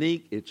 it's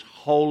unique, it's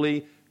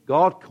holy.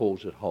 God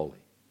calls it holy.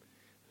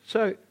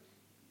 So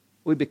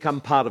we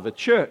become part of a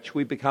church.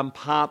 We become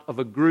part of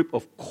a group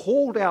of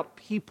called out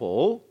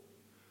people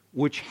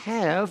which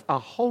have a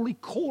holy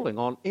calling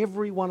on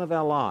every one of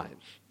our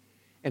lives.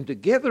 And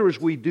together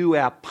as we do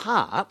our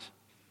part,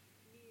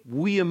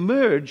 we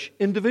emerge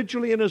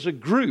individually and as a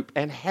group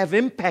and have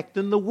impact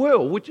in the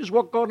world, which is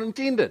what God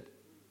intended.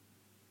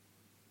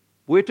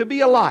 We're to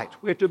be a light.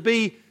 We're to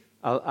be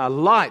a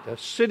light, a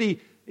city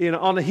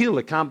on a hill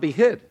that can't be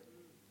hid.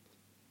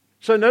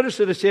 So notice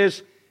that it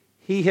says,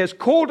 He has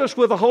called us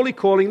with a holy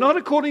calling, not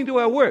according to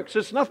our works.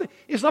 It's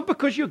not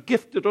because you're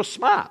gifted or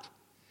smart.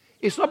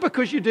 It's not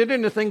because you did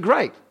anything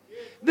great.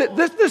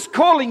 This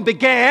calling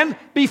began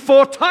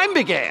before time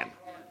began.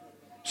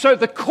 So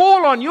the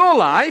call on your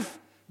life,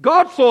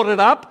 God thought it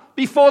up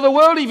before the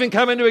world even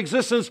came into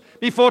existence,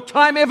 before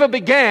time ever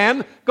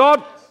began.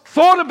 God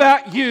thought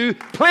about you,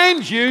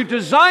 planned you,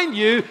 designed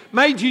you,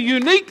 made you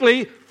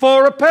uniquely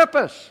for a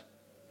purpose.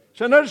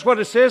 So notice what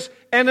it says,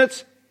 and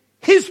it's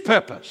His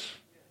purpose.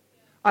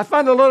 I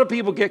find a lot of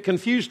people get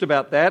confused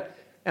about that,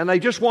 and they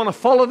just want to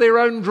follow their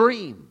own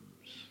dreams.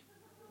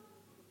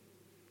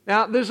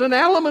 Now, there's an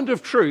element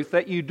of truth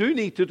that you do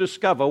need to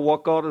discover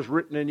what God has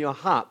written in your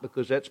heart,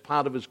 because that's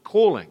part of His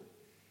calling.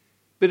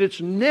 But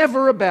it's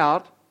never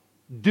about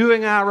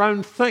doing our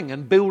own thing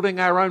and building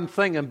our own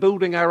thing and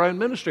building our own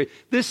ministry.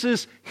 This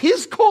is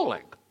His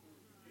calling.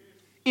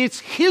 It's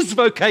His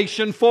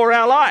vocation for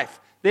our life.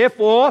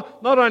 Therefore,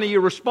 not only are you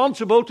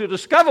responsible to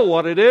discover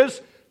what it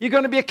is, you're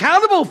going to be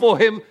accountable for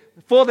Him,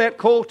 for that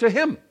call to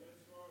Him.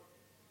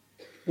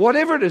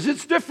 Whatever it is,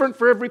 it's different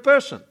for every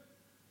person.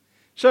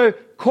 So,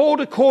 called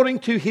according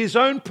to His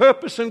own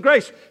purpose and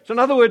grace. So in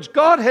other words,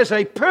 God has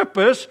a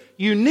purpose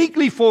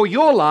uniquely for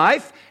your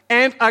life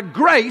and a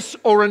grace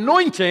or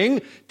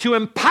anointing to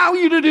empower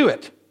you to do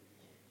it.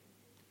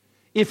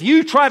 If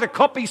you try to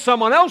copy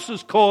someone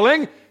else's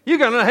calling, you're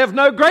going to have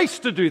no grace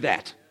to do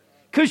that.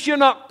 Because you're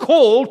not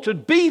called to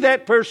be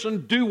that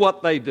person, do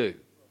what they do.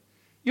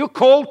 You're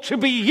called to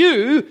be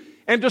you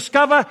and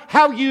discover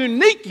how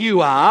unique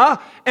you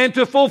are and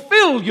to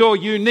fulfill your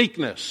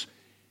uniqueness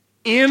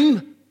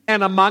in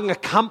and among a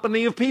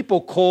company of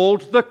people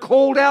called the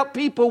called out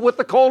people with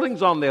the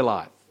callings on their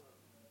life.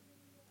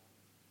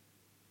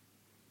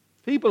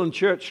 People in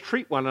church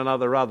treat one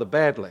another rather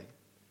badly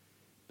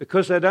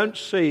because they don't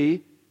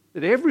see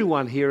that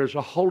everyone here has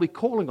a holy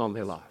calling on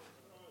their life.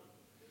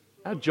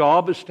 Our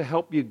job is to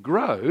help you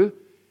grow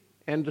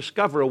and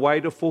discover a way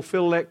to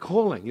fulfill that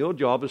calling. Your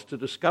job is to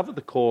discover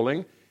the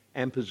calling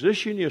and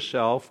position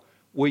yourself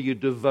where you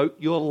devote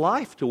your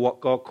life to what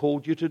God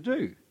called you to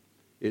do.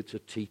 It's a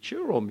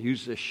teacher or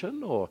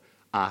musician or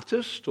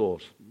artist or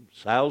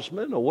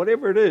salesman or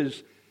whatever it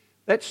is.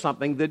 That's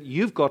something that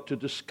you've got to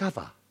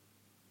discover.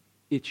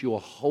 It's your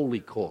holy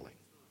calling.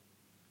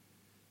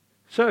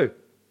 So,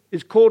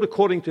 it's called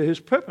according to His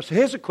purpose.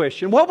 Here's a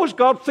question. What was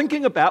God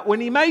thinking about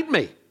when He made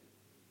me?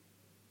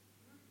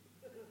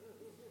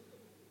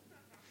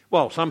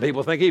 Well, some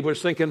people think He was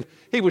thinking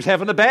He was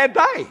having a bad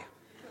day.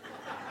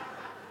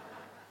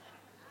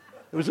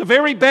 It was a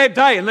very bad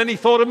day, and then he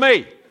thought of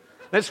me.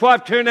 That's why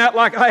I've turned out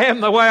like I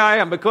am, the way I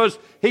am, because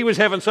he was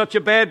having such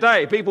a bad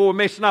day. People were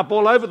messing up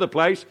all over the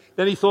place.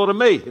 Then he thought of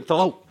me. He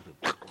thought,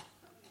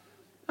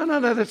 no,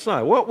 that's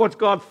not. What's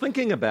God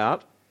thinking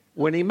about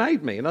when he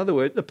made me? In other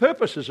words, the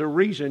purpose is a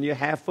reason you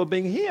have for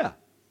being here.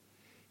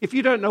 If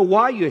you don't know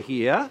why you're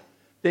here,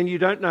 then you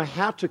don't know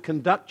how to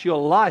conduct your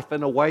life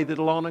in a way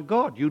that'll honor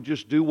God. You'll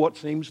just do what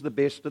seems the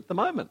best at the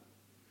moment.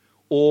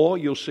 Or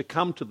you'll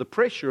succumb to the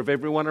pressure of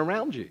everyone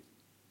around you.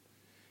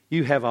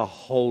 You have a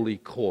holy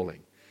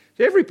calling.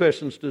 So every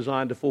person's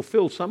designed to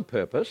fulfill some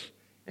purpose,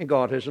 and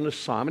God has an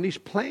assignment. He's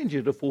planned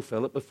you to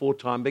fulfill it before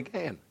time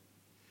began.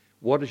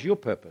 What is your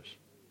purpose?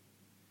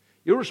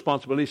 Your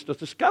responsibility is to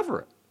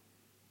discover it.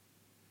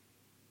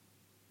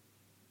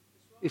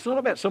 It's not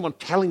about someone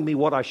telling me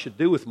what I should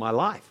do with my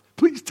life.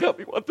 Please tell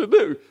me what to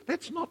do.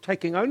 That's not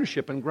taking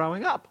ownership and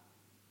growing up.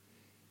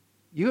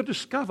 You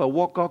discover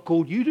what God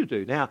called you to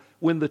do. Now,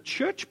 when the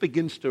church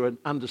begins to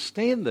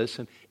understand this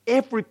and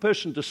every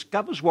person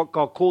discovers what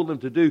God called them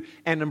to do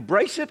and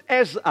embrace it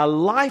as a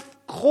life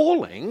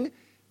calling,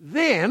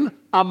 then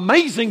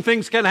amazing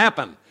things can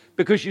happen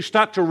because you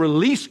start to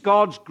release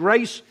God's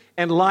grace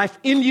and life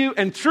in you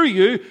and through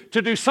you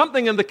to do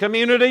something in the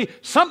community,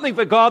 something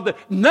for God that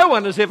no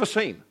one has ever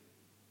seen.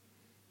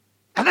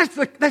 And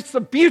that's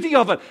the beauty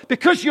of it.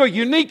 Because you're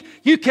unique,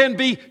 you can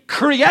be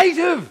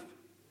creative.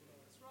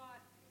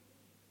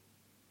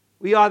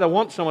 We either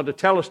want someone to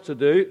tell us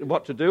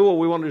what to do, or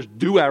we want to just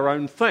do our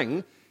own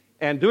thing.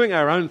 And doing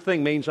our own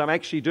thing means I'm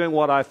actually doing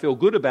what I feel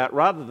good about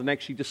rather than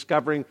actually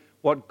discovering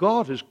what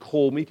God has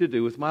called me to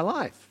do with my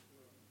life.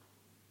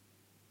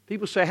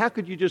 People say, how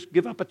could you just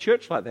give up a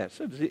church like that?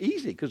 So it's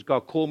easy, because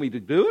God called me to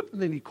do it,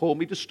 and then he called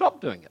me to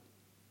stop doing it.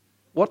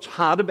 What's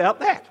hard about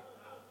that?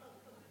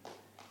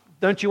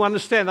 Don't you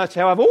understand? That's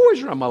how I've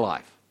always run my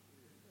life.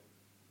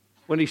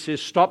 When he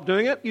says stop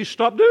doing it, you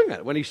stop doing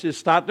it. When he says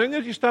start doing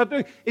it, you start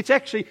doing it. It's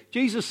actually,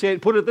 Jesus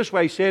said, put it this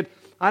way, he said,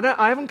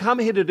 I haven't come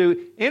here to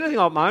do anything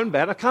on my own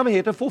bat. I come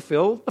here to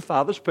fulfill the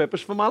Father's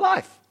purpose for my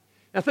life.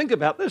 Now think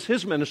about this.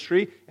 His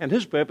ministry and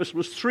his purpose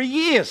was 3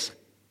 years.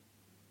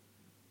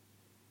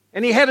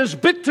 And he had his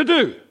bit to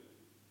do.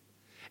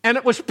 And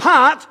it was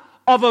part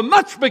of a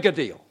much bigger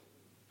deal.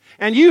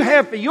 And you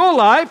have for your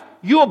life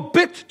your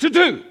bit to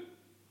do.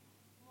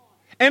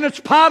 And it's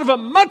part of a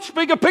much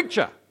bigger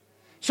picture.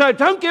 So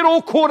don't get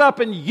all caught up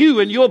in you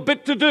and your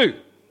bit to do.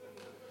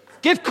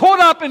 Get caught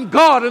up in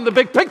God and the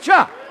big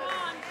picture.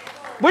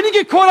 When you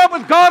get caught up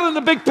with God and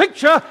the big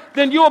picture,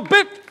 then your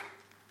bit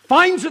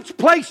finds its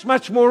place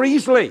much more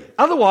easily.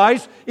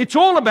 Otherwise, it's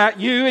all about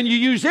you, and you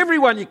use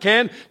everyone you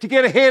can to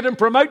get ahead and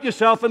promote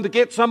yourself and to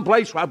get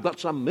someplace where I've got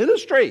some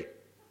ministry.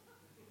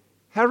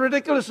 How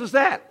ridiculous is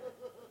that?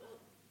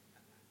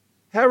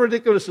 How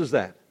ridiculous is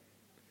that?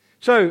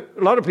 So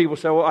a lot of people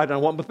say, well, I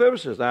don't know what my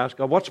purpose is. They ask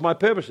God, what's my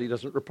purpose? He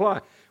doesn't reply.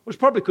 Well, it's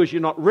probably because you're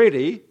not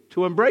ready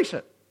to embrace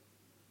it.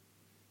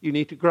 You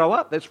need to grow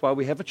up. That's why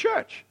we have a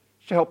church,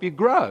 to help you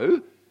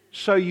grow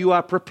so you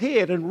are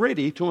prepared and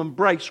ready to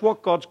embrace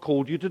what God's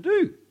called you to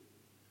do.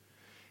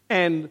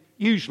 And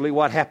usually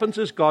what happens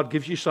is God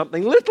gives you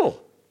something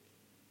little.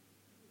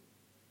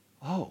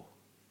 Oh,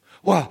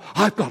 well,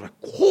 I've got a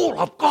call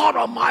of God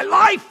on my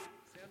life.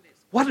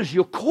 What is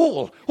your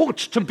call? Oh,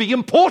 it's to be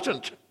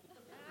important.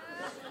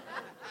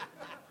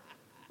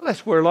 Well,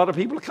 that's where a lot of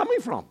people are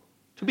coming from.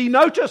 To be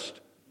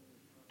noticed,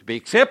 to be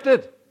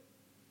accepted,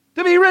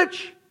 to be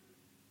rich,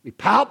 to be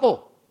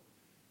powerful.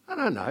 I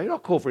don't know, you're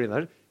not called for any of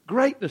those.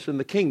 Greatness in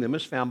the kingdom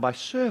is found by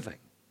serving.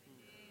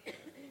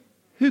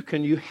 Who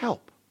can you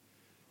help?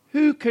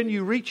 Who can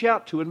you reach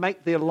out to and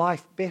make their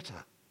life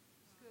better?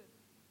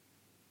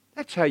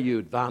 That's how you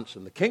advance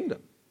in the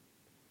kingdom.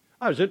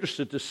 I was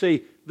interested to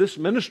see this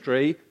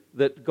ministry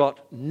that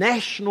got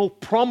national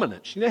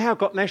prominence. You know how it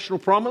got national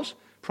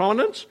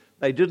prominence?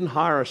 They didn't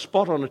hire a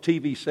spot on a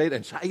TV set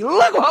and say,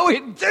 look what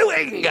we're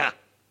doing.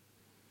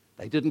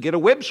 They didn't get a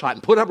website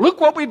and put up, look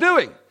what we're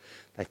doing.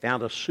 They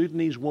found a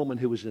Sudanese woman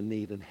who was in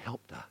need and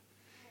helped her.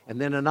 And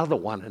then another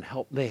one and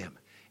helped them.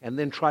 And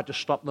then tried to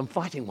stop them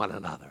fighting one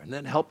another. And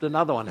then helped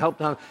another one, helped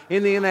another.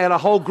 In the end, they had a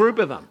whole group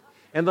of them.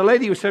 And the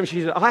lady was saying,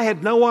 she said, I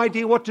had no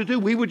idea what to do.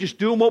 We were just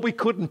doing what we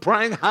could and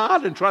praying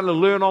hard and trying to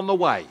learn on the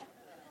way.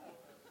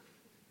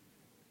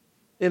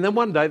 And then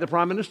one day, the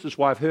Prime Minister's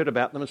wife heard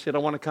about them and said, I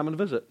want to come and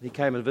visit. She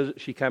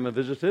came and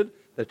visited.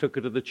 They took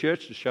her to the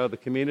church to show the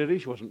community.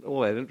 She wasn't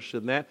all that interested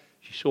in that.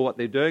 She saw what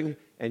they're doing,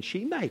 and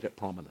she made it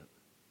prominent.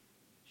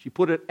 She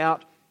put it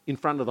out in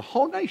front of the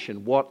whole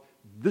nation what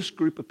this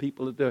group of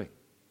people are doing.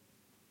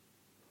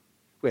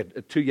 We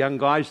had 2 young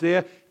guys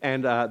there,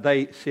 and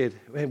they said,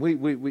 man, we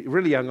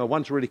really young,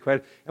 one's really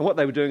creative. And what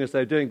they were doing is they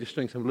were doing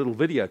some little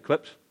video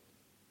clips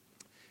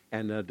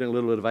and doing a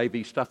little bit of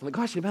A/B stuff. And the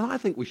guy said, man, I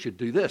think we should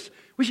do this.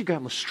 We should go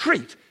on the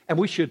street and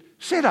we should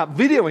set up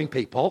videoing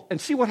people and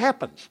see what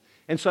happens.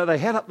 And so they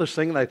had up this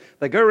thing.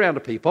 They go around to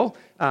people,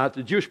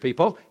 to Jewish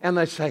people, and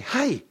they say,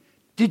 hey,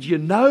 did you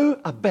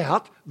know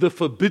about the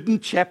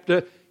forbidden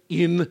chapter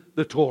in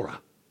the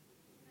Torah?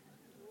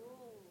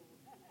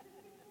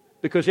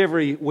 because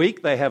every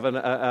week they have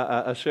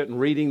a certain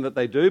reading that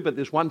they do, but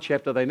there's one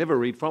chapter they never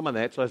read from, and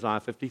that's Isaiah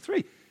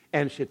 53.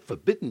 And she said,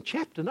 forbidden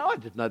chapter? No, I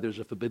didn't know there was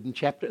a forbidden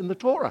chapter in the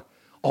Torah.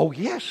 Oh,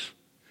 yes.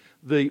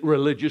 The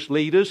religious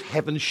leaders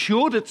have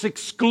ensured it's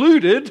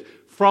excluded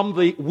from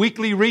the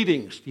weekly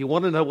readings. Do you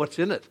want to know what's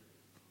in it?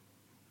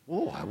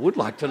 Oh, I would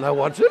like to know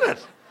what's in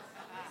it.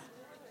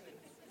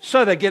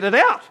 So they get it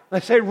out. They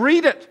say,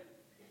 read it.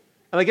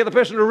 And they get the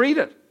person to read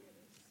it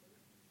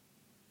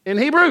in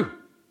Hebrew.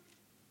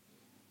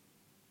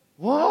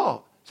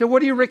 Whoa. So what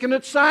do you reckon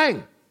it's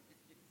saying?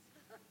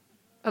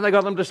 And they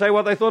got them to say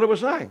what they thought it was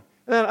saying.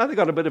 And then they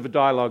got a bit of a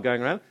dialogue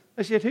going around.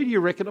 They said, who do you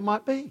reckon it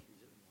might be?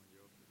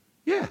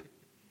 Yeah.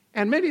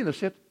 And many of them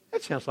said,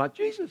 that sounds like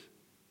Jesus.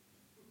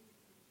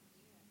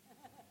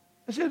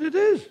 I said, it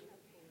is.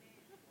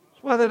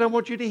 That's why they don't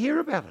want you to hear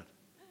about it.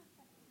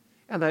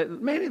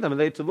 And many of them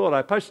led to the Lord.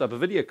 I posted up a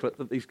video clip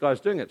that these guys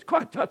doing it. It's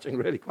quite touching,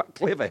 really, quite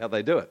clever how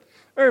they do it.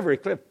 Very, very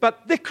clever.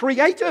 But they're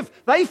creative.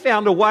 They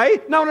found a way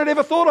no one had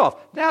ever thought of.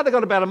 Now they've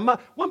got about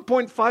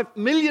 1.5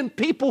 million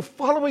people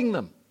following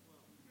them.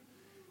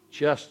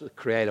 Just a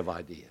creative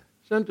idea.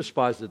 So don't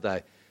despise the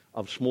day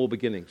of small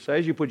beginnings. So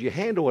as you put your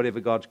hand to whatever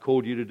God's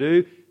called you to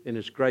do, then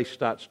His grace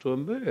starts to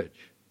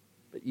emerge.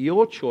 But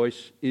your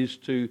choice is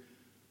to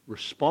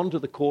respond to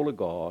the call of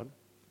God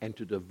and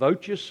to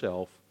devote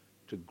yourself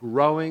to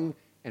growing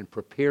and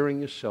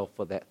preparing yourself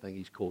for that thing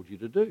He's called you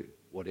to do,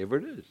 whatever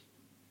it is.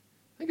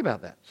 Think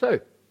about that. So,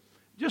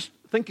 just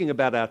thinking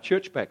about our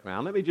church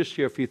background, let me just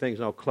share a few things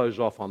and I'll close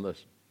off on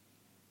this.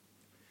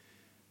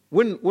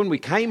 When we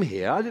came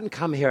here, I didn't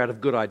come here out of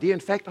good idea. In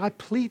fact, I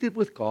pleaded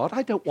with God,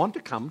 I don't want to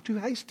come to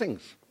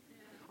Hastings.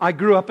 I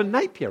grew up in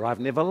Napier. I've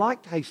never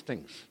liked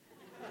Hastings.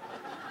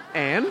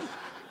 And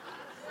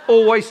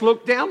always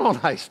looked down on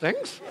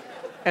Hastings.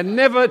 And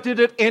never did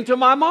it enter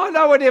my mind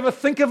I would ever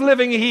think of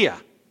living here.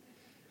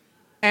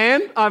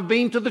 And I've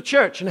been to the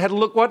church and had a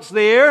look what's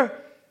there.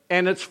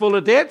 And it's full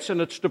of debts and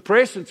it's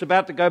depressed. It's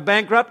about to go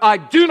bankrupt. I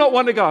do not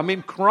want to go. I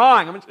mean,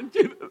 crying.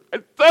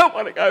 I don't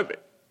want to go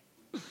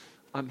there.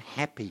 I'm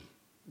happy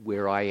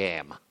where I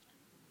am.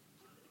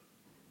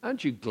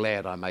 Aren't you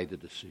glad I made the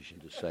decision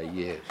to say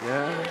yes?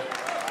 Yeah.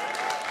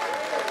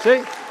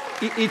 See,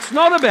 it's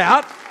not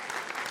about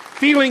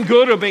feeling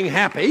good or being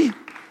happy.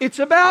 It's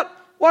about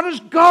what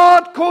has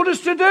God called us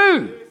to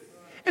do?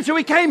 And so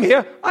we came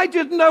here. I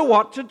didn't know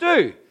what to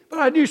do, but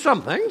I knew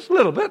some things, a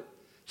little bit.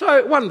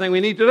 So one thing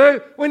we need to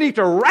do, we need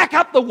to rack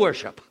up the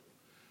worship,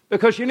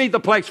 because you need the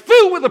place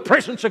filled with the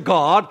presence of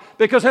God,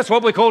 because that's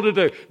what we're called to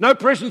do. No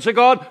presence of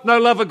God, no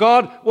love of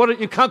God.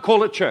 You can't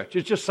call it church.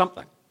 It's just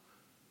something.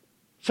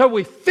 So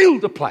we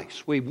filled the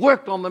place. We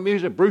worked on the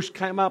music. Bruce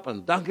came up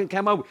and Duncan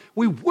came up.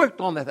 We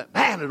worked on that.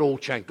 Man, it all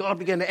changed. God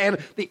began to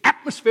add. The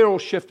atmosphere all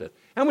shifted.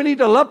 And we need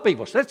to love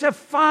people. So let's have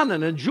fun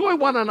and enjoy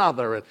one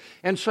another.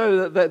 And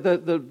so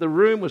the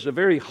room was a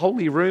very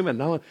holy room,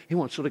 and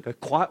everyone sort of go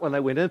quiet when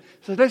they went in.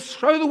 So let's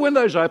throw the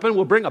windows open.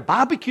 We'll bring a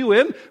barbecue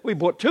in. We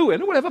brought 2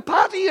 in. We'll have a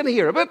party in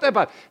here, a birthday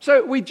party.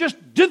 So we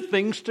just did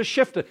things to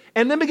shift it,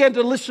 and then began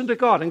to listen to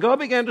God. And God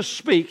began to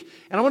speak.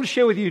 And I want to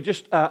share with you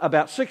just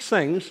about 6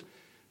 things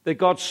that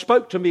God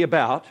spoke to me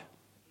about.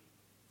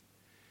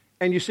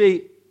 And you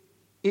see,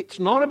 it's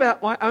not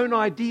about my own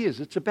ideas.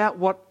 It's about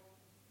what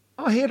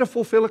I'm here to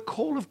fulfill a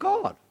call of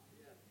God.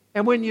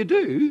 And when you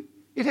do,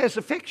 it has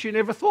effects you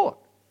never thought.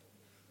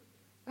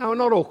 Now, we're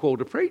not all called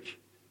to preach,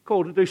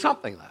 called to do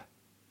something, though.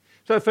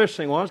 So the first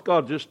thing was,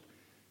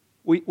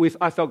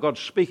 I felt God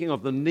speaking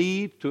of the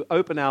need to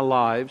open our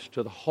lives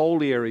to the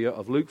whole area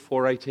of Luke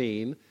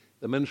 4:18,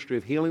 the ministry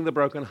of healing the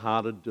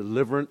brokenhearted,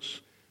 deliverance,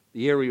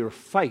 the area of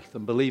faith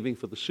and believing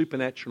for the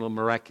supernatural and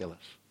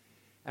miraculous.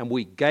 And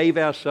we gave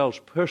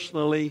ourselves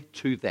personally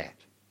to that.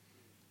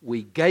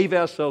 We gave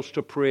ourselves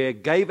to prayer,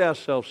 gave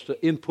ourselves to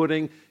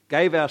inputting,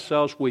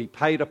 we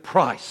paid a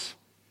price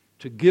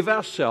to give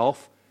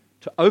ourselves,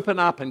 to open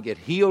up and get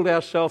healed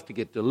ourselves, to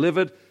get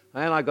delivered.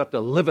 And I got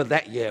delivered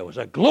that year. It was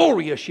a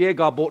glorious year.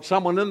 God brought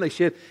someone in, they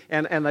said,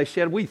 and they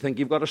said, we think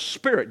you've got a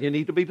spirit, you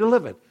need to be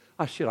delivered.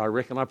 I said, I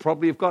reckon I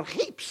probably have got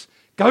heaps.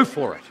 Go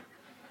for it.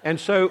 And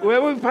so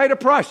we paid a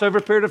price over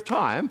a period of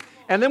time,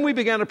 and then we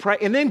began to pray,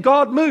 and then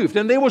God moved,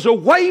 and there was a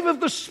wave of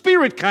the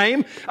Spirit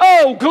came.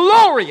 Oh,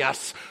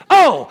 glorious!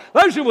 Oh,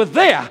 those who were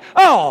there,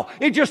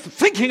 just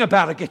thinking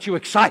about it gets you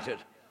excited.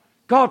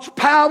 God's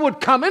power would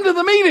come into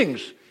the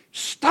meetings.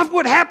 Stuff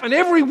would happen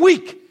every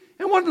week.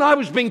 And one night I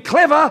was being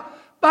clever,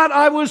 but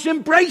I was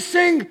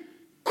embracing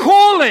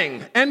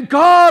calling, and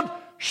God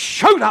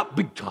showed up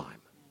big time.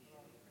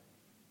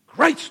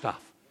 Great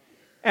stuff.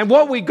 And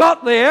what we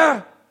got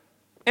there,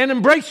 and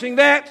embracing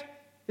that,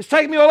 has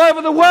taken me all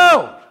over the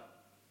world.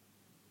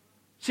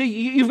 See,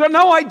 you've got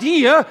no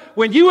idea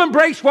when you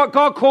embrace what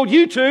God called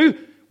you to,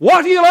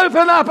 what He'll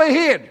open up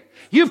ahead.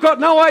 You've got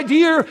no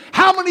idea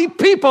how many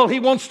people He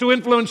wants to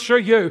influence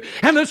through you.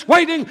 And it's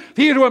waiting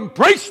for you to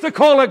embrace the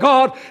call of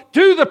God,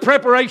 do the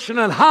preparation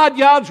and hard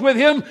yards with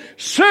Him,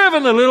 serve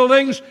in the little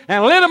things,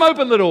 and let Him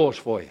open the doors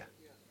for you.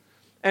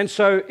 And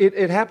so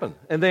it happened.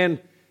 And then,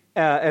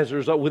 as a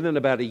result, within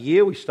about a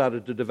year, we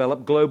started to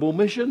develop global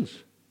missions.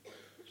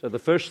 So the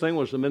first thing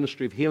was the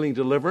ministry of healing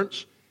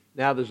deliverance.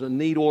 Now there's a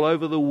need all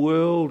over the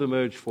world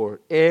emerged for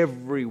it,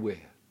 everywhere.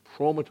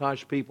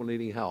 Traumatized people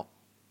needing help.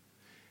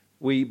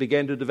 We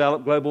began to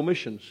develop global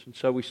missions. And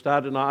so we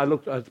started, and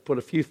I put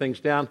a few things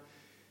down.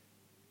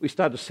 We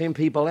started to send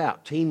people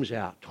out, teams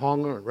out,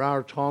 Tonga and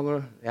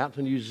Rarotonga, out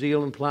to New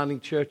Zealand planting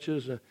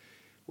churches.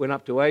 Went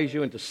up to Asia,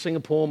 went to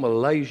Singapore,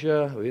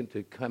 Malaysia, went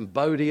to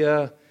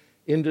Cambodia,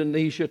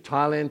 Indonesia,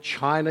 Thailand,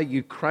 China,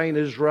 Ukraine,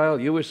 Israel,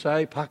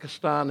 USA,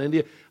 Pakistan,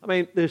 India. I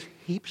mean, there's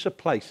heaps of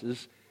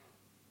places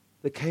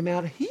that came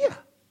out of here.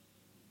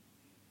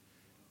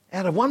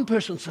 Out of one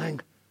person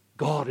saying,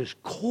 God is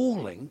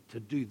calling to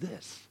do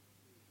this.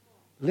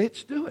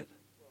 Let's do it.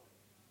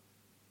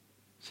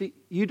 See,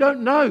 you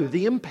don't know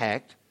the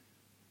impact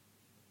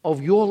of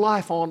your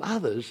life on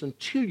others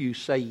until you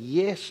say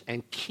yes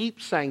and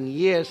keep saying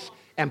yes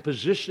and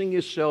positioning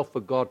yourself for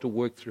God to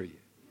work through you.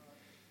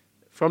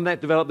 From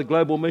that developed the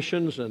global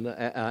missions and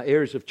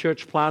areas of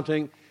church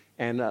planting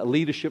and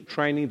leadership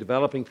training,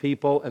 developing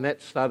people, and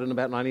that started in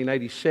about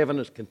 1987,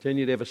 has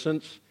continued ever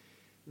since.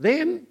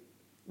 Then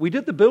we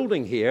did the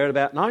building here. In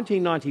about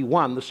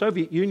 1991, the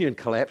Soviet Union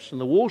collapsed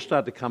and the wall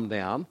started to come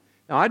down.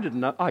 Now, I didn't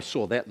know, I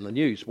saw that in the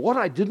news. What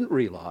I didn't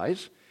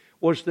realize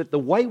was that the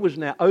way was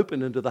now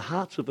open into the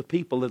hearts of the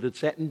people that had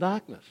sat in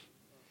darkness.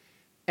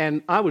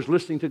 And I was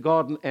listening to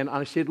God, and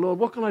I said, Lord,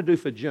 what can I do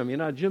for Jim? You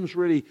know, Jim's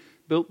really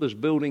built this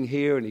building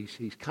here, and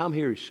he's come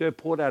here, he's served,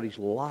 poured out his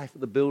life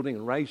at the building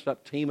and raised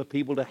up a team of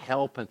people to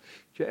help, and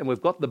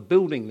we've got the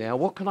building now.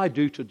 What can I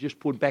do to just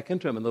put back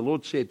into him? And the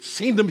Lord said,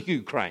 send him to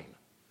Ukraine.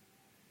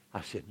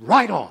 I said,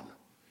 right on.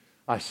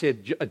 I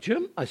said,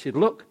 Jim, I said,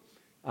 look,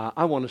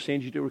 I want to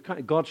send you to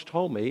Ukraine. God's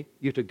told me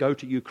you're to go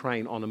to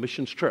Ukraine on a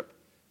missions trip.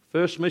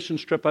 First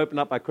missions trip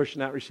opened up by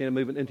Christian Outreach Center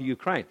movement into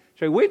Ukraine.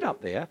 So he went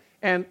up there,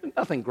 and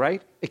nothing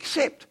great,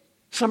 except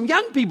some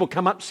young people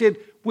come up and said,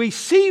 we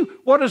see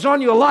what is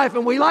on your life,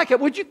 and we like it.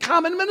 Would you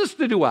come and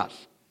minister to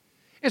us?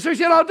 And so he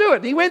said, I'll do it.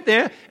 And he went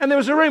there, and there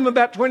was a room of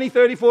about 20,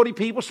 30, 40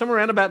 people, somewhere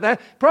around about that,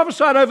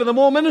 prophesied over them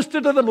all,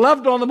 ministered to them,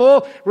 loved on them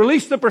all,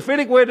 released the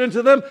prophetic word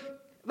into them.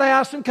 They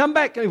asked him to come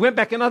back. And he went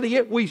back another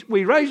year. We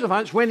raised the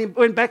funds,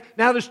 went back.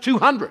 Now there's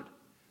 200.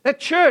 That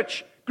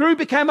church grew,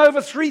 became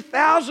over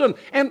 3,000.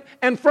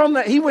 And from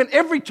that, he went,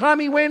 every time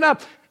he went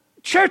up,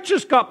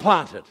 churches got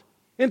planted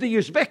into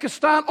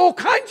Uzbekistan, all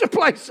kinds of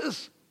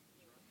places.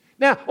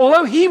 Now,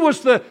 although he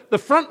was the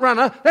front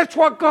runner, that's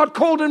what God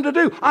called him to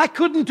do. I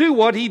couldn't do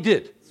what he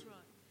did.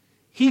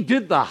 He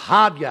did the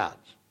hard yards.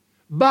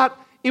 But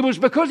it was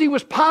because he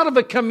was part of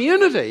a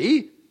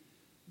community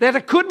that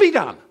it could be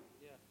done.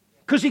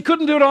 Because he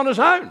couldn't do it on his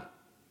own.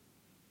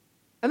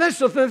 And that's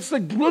the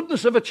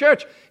goodness of a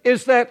church,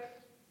 is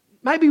that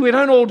maybe we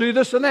don't all do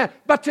this and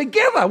that, but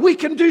together we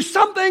can do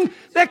something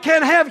that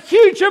can have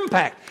huge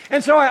impact.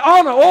 And so I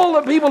honor all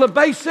the people of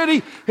Bay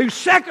City who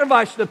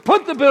sacrificed to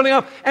put the building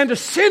up and to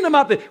send them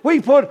up there. We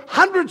put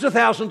hundreds of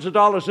thousands of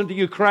dollars into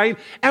Ukraine,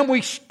 and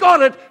we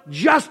got it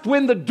just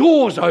when the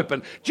doors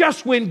opened,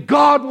 just when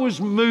God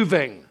was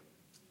moving.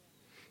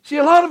 See,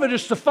 a lot of it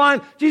is to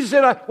find, Jesus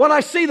said, what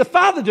I see the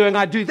Father doing,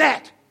 I do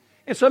that.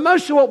 And so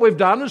most of what we've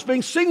done has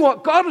been sing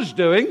what God is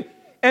doing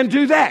and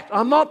do that.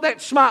 I'm not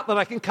that smart that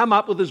I can come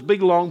up with this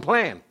big, long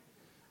plan.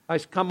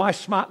 My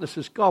smartness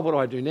is, God, what do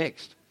I do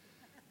next?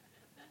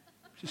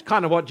 Which is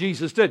kind of what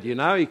Jesus did, you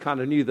know. He kind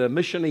of knew the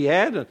mission he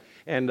had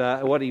and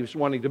what he was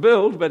wanting to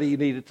build, but he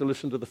needed to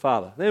listen to the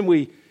Father. Then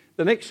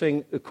the next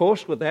thing, of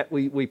course, with that,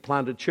 we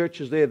planted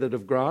churches there that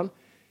have grown.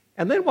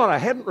 And then what I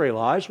hadn't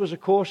realized was,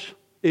 of course,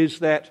 is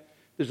that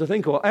there's a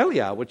thing called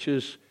Aliyah, which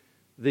is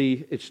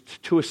it's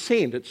to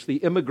ascend. It's the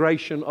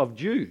immigration of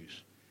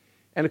Jews.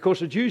 And of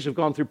course, the Jews have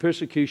gone through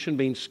persecution,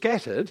 been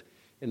scattered.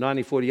 In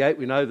 1948,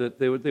 we know that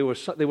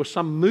there were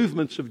some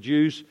movements of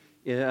Jews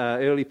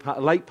in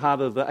late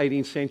part of the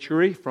 18th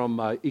century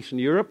from Eastern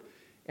Europe,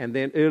 and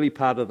then early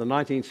part of the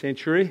 20th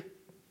century,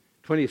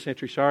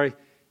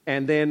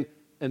 and then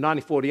in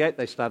 1948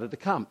 they started to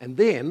come. And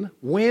then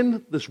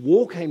when this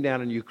war came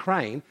down in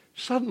Ukraine,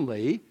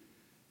 suddenly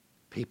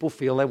people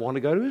feel they want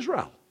to go to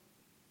Israel.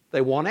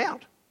 They want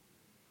out.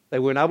 They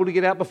weren't able to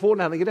get out before,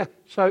 now they get out.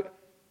 So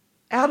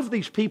out of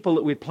these people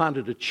that we'd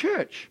planted a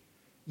church,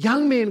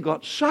 young men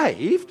got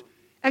saved,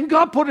 and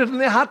God put it in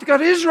their heart to go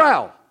to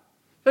Israel.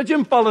 So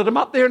Jim followed them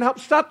up there and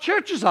helped start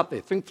churches up there.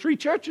 I think 3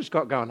 churches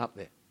got going up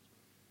there.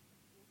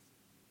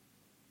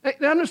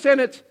 Now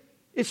understand,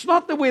 it's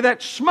not that we're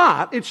that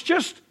smart, it's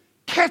just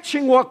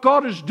catching what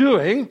God is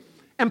doing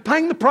and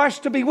paying the price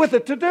to be with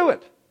it to do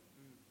it.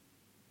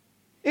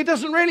 It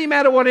doesn't really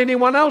matter what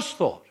anyone else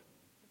thought.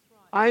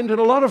 I entered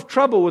a lot of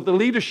trouble with the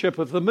leadership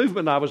of the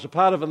movement I was a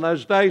part of in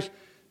those days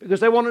because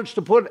they wanted us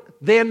to put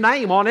their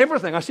name on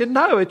everything. I said,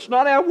 no, it's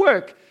not our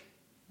work.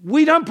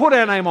 We don't put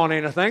our name on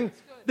anything.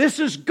 This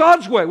is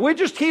God's work. We're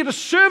just here to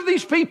serve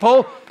these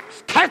people,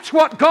 catch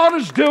what God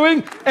is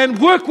doing, and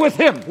work with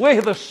Him.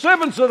 We're the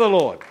servants of the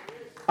Lord.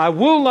 I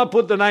will not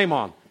put the name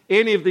on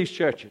any of these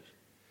churches.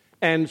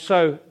 And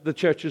so the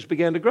churches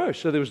began to grow.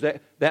 So there was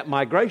that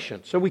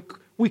migration. So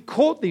we We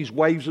caught these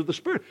waves of the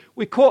Spirit.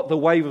 We caught the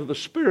wave of the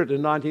Spirit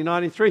in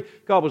 1993.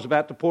 God was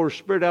about to pour His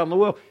Spirit out in the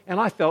world, and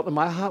I felt in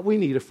my heart, we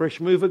need a fresh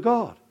move of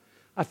God.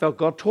 I felt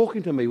God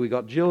talking to me. We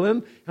got Jill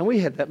in, and we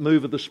had that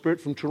move of the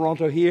Spirit from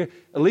Toronto here,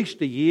 at least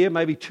a year,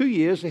 maybe 2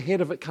 years ahead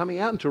of it coming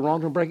out in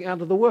Toronto and breaking out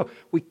to the world.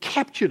 We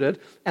captured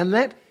it, and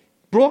that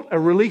brought a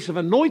release of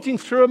anointing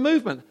through a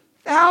movement.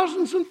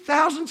 Thousands and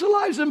thousands of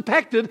lives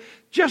impacted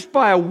just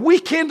by a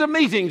weekend of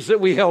meetings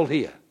that we held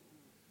here.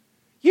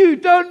 You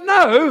don't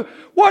know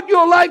what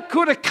your life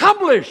could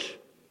accomplish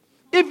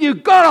if you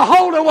got a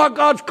hold of what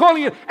God's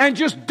calling you and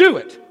just do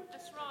it.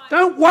 That's right.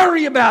 Don't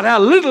worry about how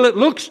little it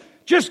looks.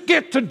 Just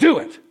get to do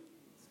it.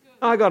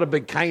 I got a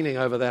big caning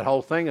over that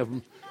whole thing of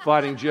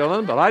fighting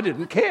Jill, but I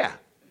didn't care.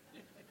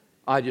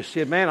 I just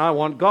said, man, I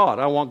want God.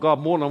 I want God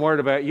more than I'm worried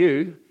about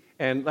you.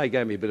 And they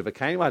gave me a bit of a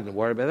caning. I didn't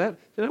worry about that.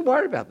 I said, don't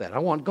worry about that. I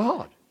want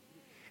God.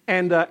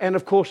 And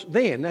of course,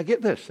 then, now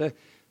get this.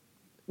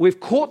 We've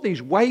caught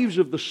these waves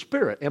of the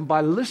Spirit, and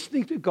by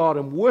listening to God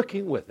and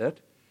working with it,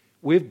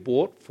 we've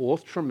brought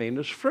forth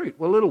tremendous fruit.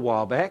 Well, a little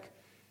while back,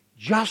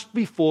 just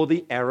before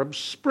the Arab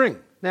Spring.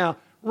 Now,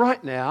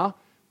 right now,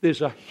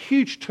 there's a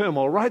huge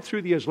turmoil right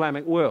through the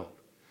Islamic world.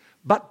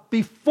 But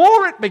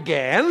before it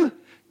began,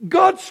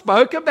 God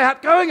spoke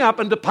about going up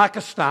into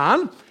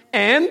Pakistan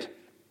and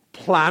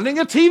planting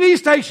a TV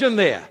station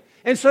there.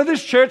 And so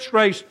this church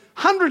raised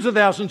hundreds of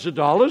thousands of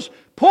dollars,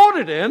 poured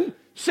it in,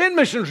 sent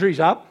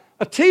missionaries up,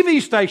 a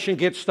TV station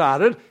gets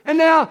started, and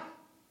now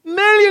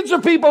millions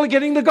of people are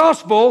getting the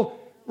gospel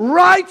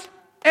right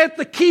at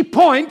the key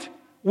point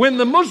when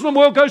the Muslim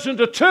world goes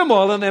into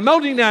turmoil and they're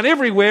melting down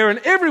everywhere and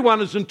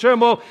everyone is in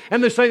turmoil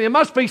and they're saying there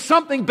must be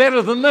something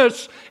better than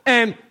this.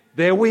 And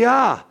there we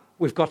are.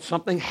 We've got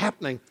something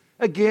happening.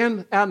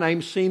 Again, our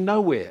name's seen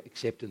nowhere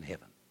except in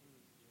heaven.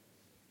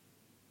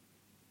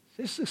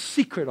 This is the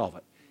secret of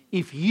it.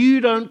 If you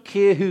don't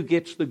care who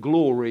gets the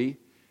glory,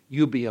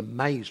 you'll be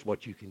amazed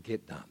what you can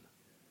get done.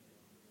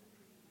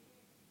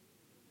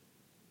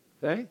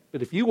 Okay?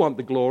 But if you want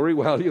the glory,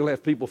 well, you'll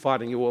have people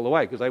fighting you all the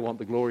way because they want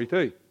the glory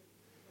too.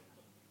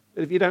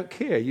 But if you don't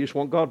care, you just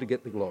want God to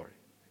get the glory.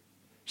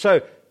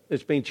 So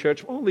there's been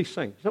church, all these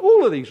things. So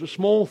all of these were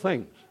small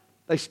things.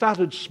 They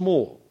started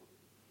small,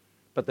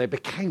 but they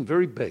became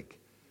very big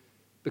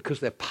because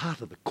they're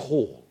part of the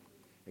call,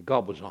 and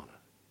God was on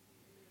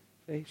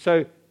it. Okay?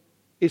 So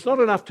it's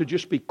not enough to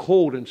just be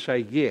called and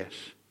say yes.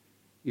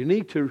 You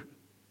need to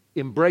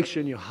embrace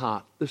in your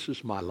heart, this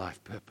is my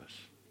life purpose.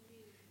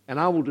 And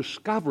I will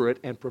discover it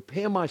and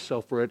prepare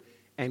myself for it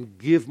and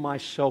give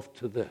myself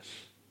to this.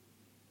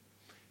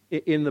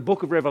 In the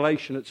book of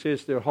Revelation, it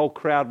says there are a whole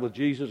crowd with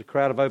Jesus, a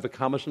crowd of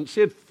overcomers, and it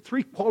said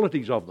three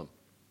qualities of them.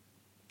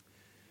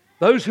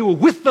 Those who were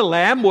with the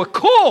Lamb were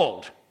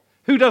called.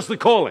 Who does the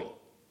calling?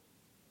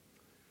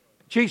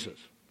 Jesus,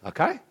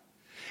 okay?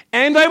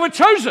 And they were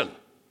chosen.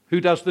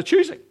 Who does the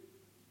choosing?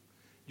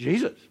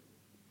 Jesus.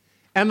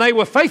 And they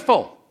were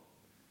faithful.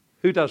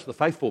 Who does the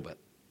faithful bit?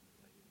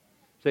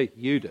 See,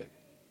 you do.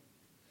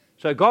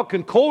 So God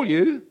can call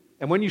you,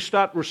 and when you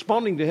start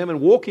responding to Him and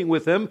walking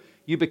with Him,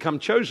 you become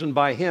chosen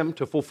by Him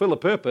to fulfill a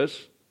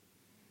purpose,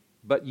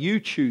 but you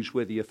choose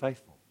whether you're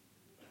faithful.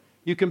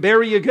 You can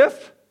bury your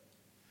gift,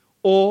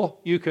 or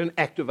you can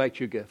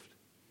activate your gift.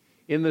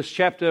 In this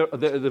chapter,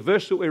 the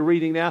verse that we're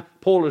reading now,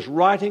 Paul is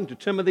writing to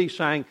Timothy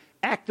saying,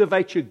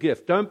 activate your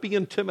gift. Don't be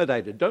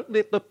intimidated. Don't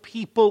let the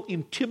people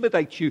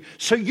intimidate you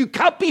so you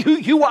can't be who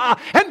you are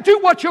and do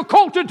what you're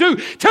called to do.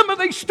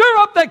 Timothy, stir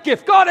up that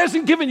gift. God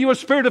hasn't given you a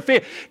spirit of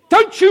fear.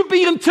 Don't you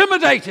be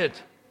intimidated.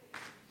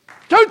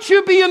 Don't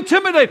you be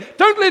intimidated.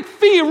 Don't let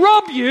fear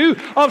rob you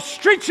of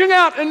stretching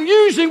out and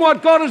using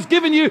what God has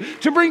given you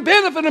to bring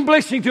benefit and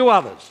blessing to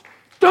others.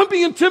 Don't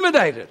be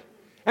intimidated.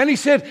 And he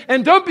said,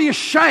 and don't be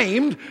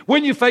ashamed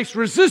when you face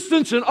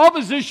resistance and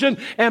opposition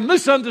and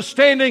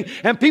misunderstanding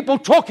and people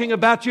talking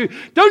about you.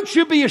 Don't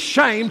you be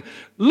ashamed.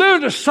 Learn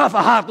to suffer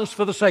hardness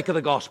for the sake of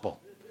the gospel.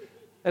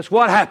 That's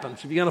what happens.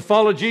 If you're going to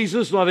follow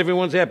Jesus, not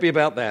everyone's happy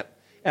about that.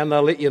 And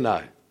they'll let you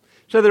know.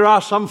 So there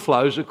are some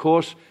flows, of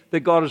course, that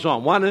God is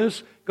on. One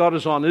is God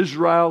is on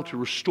Israel to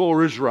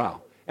restore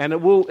Israel. And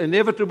it will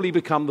inevitably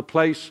become the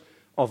place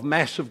of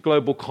massive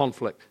global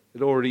conflict.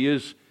 It already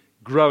is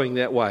growing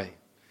that way.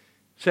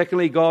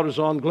 Secondly, God is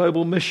on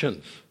global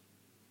missions.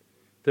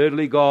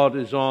 Thirdly, God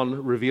is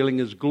on revealing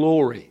His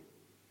glory.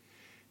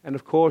 And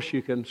of course,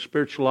 you can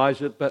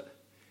spiritualize it, but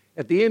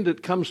at the end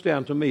it comes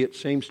down to me, it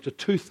seems, to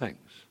two things.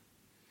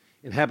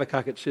 In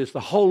Habakkuk it says, the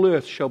whole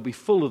earth shall be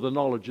full of the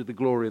knowledge of the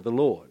glory of the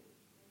Lord.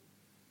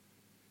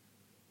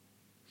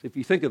 So if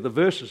you think of the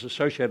verses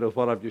associated with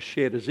what I've just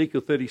shared,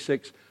 Ezekiel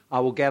 36, I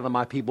will gather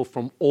my people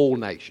from all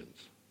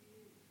nations.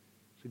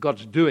 So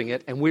God's doing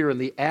it, and we're in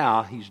the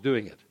hour He's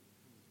doing it.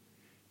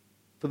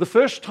 For the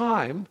first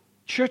time,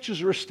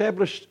 churches are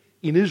established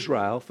in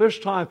Israel,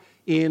 first time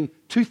in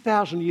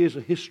 2,000 years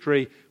of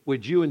history where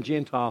Jew and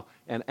Gentile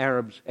and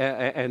Arabs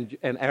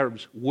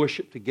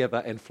worship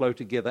together and flow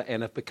together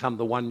and have become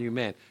the one new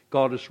man.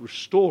 God is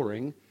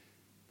restoring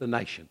the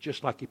nation,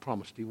 just like He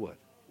promised He would.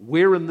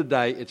 We're in the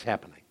day it's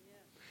happening.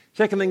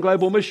 Second thing,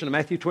 global mission. In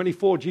Matthew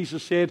 24,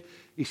 Jesus said,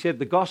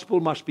 the gospel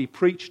must be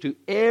preached to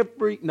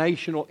every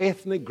nation or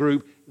ethnic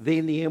group,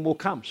 then the end will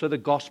come. So the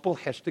gospel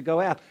has to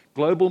go out.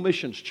 Global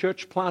missions,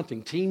 church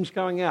planting, teams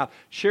going out,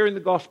 sharing the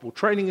gospel,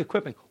 training,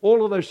 equipping,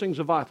 all of those things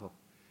are vital.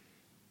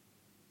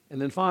 And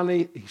then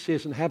finally, he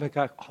says in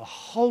Habakkuk, the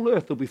whole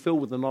earth will be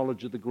filled with the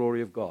knowledge of the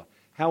glory of God.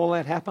 How will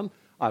that happen?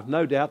 I've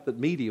no doubt that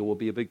media will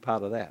be a big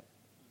part of that.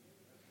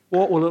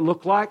 What will it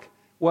look like?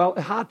 Well,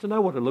 it's hard to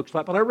know what it looks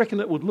like, but I reckon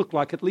it would look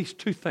like at least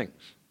two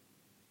things.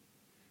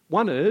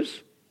 One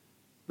is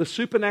the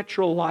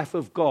supernatural life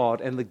of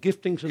God and the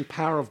giftings and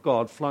power of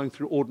God flowing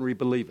through ordinary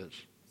believers.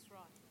 That's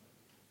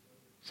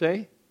right.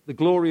 See? The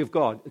glory of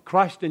God.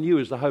 Christ in you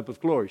is the hope of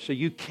glory. So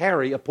you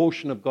carry a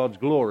portion of God's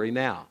glory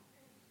now.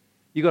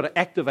 You've got to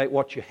activate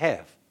what you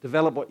have,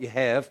 develop what you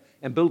have,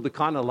 and build the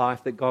kind of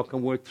life that God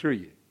can work through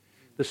you.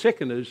 The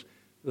second is,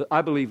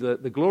 I believe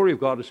that the glory of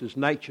God is His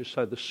nature,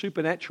 so the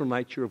supernatural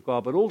nature of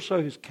God, but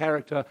also His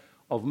character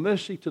of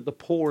mercy to the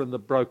poor and the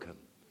broken,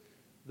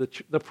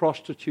 the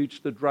prostitutes,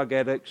 the drug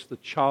addicts, the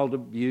child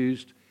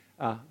abused,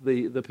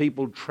 the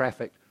people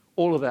trafficked,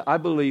 all of that. I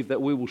believe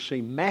that we will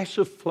see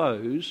massive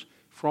flows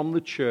from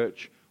the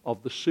church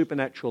of the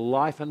supernatural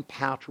life and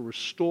power to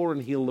restore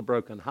and heal the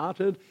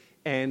brokenhearted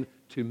and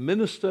to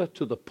minister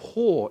to the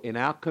poor in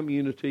our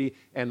community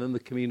and in the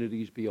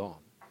communities beyond.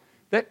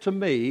 That to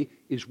me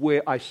is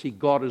where I see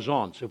God is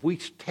on. So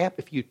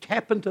if you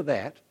tap into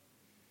that,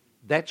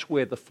 that's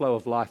where the flow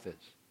of life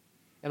is.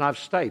 And I've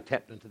stayed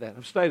tapped into that.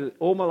 I've stayed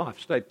all my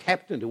life, stayed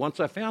tapped into. Once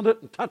I found it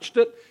and touched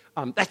it,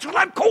 that's what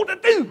I'm called to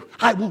do.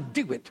 I will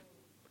do it.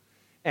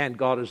 And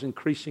God is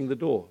increasing the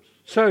doors.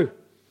 So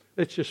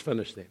let's just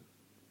finish then.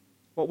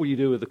 What will you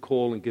do with the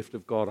call and gift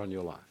of God on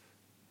your life?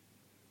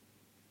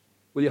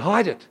 Will you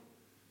hide it?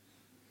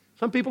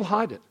 Some people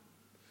hide it.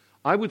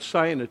 I would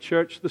say in a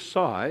church this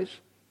size,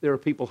 there are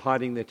people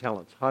hiding their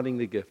talents, hiding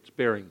their gifts,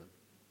 burying them.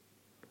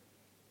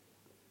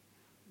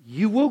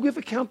 You will give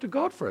account to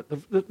God for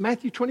it.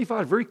 Matthew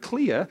 25, very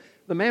clear.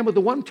 The man with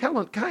the one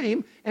talent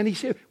came and he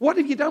said, what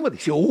have you done with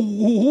it? He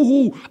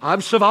said,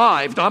 I've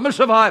survived. I'm a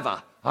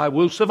survivor. I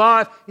will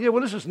survive. Yeah,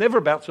 well, this is never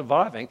about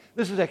surviving.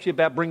 This is actually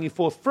about bringing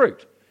forth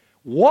fruit.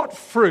 What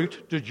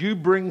fruit did you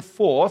bring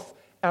forth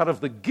out of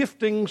the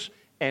giftings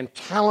and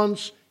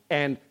talents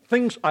and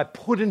things I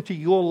put into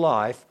your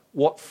life?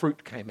 What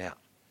fruit came out?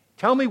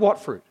 Tell me what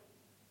fruit.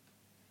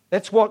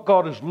 That's what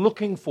God is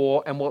looking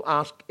for and will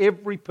ask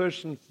every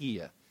person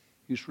here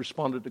who's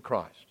responded to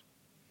Christ.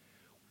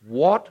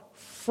 What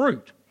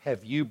fruit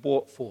have you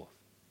brought forth?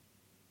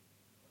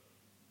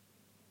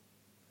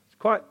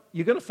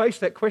 You're going to face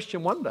that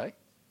question one day.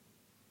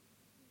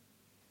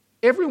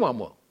 Everyone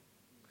will.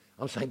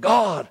 I'm saying,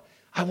 God,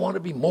 I want to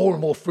be more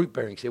and more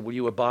fruit-bearing. He said, will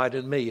you abide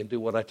in me and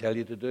do what I tell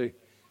you to do?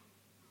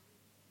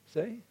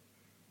 See?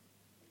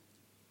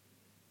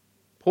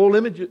 Paul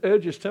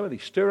urges Timothy,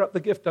 stir up the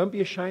gift. Don't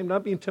be ashamed.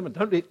 Don't be intimidated.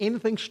 Don't let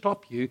anything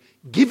stop you.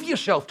 Give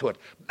yourself to it.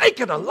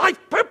 Make it a life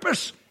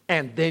purpose,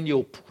 and then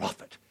you'll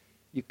profit.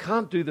 You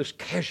can't do this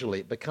casually.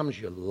 It becomes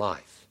your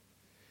life.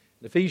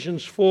 In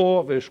Ephesians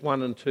 4, verse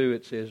 1 and 2,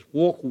 it says,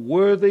 walk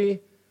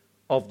worthy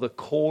of the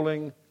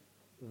calling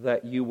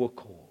that you were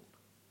called.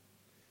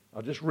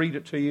 I'll just read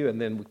it to you, and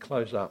then we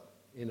close up.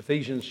 In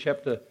Ephesians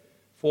chapter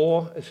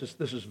 4,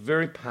 this is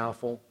very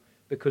powerful,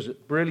 because it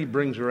really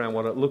brings around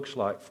what it looks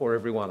like for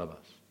every one of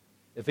us.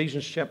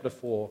 Ephesians chapter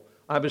 4,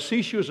 I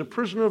beseech you as a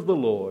prisoner of the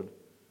Lord,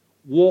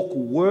 walk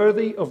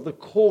worthy of the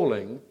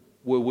calling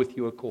wherewith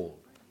you are called.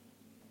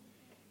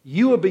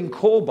 You are being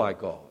called by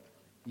God.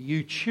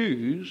 You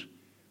choose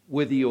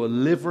whether you are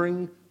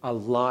living a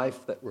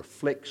life that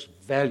reflects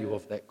value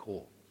of that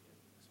call.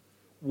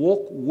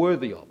 Walk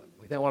worthy of it.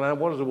 We think, well,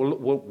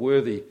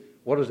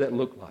 what does that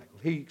look like?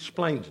 He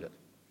explains it.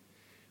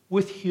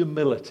 With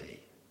humility,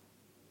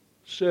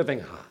 serving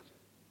heart,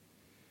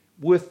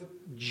 with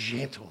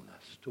gentleness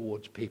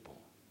towards people,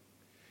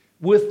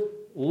 with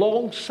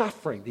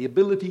long-suffering, the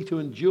ability to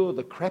endure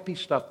the crappy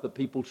stuff that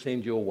people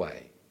send your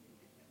way,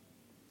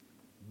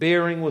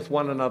 bearing with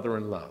one another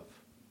in love,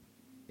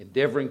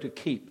 endeavoring to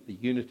keep the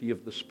unity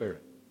of the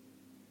Spirit.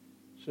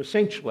 So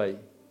essentially,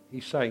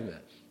 he's saying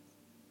this.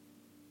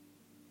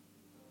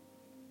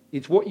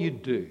 It's what you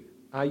do.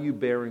 Are you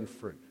bearing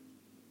fruit?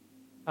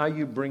 Are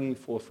you bringing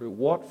forth fruit?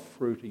 What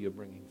fruit are you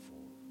bringing forth?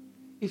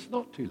 It's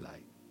not too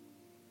late.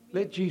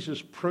 Let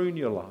Jesus prune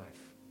your life.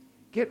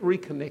 Get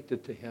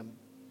reconnected to Him.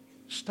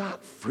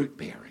 Start fruit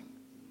bearing.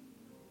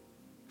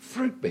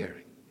 Fruit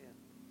bearing.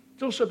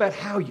 It's also about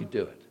how you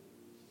do it.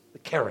 The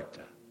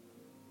character,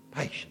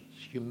 patience,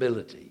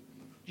 humility,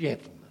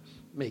 gentleness,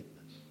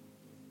 meekness.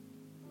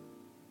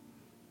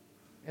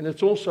 And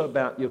it's also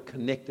about your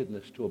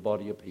connectedness to a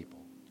body of people,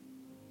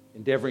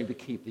 endeavoring to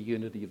keep the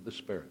unity of the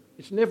Spirit.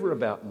 It's never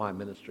about my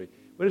ministry.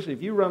 But listen,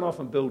 if you run off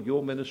and build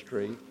your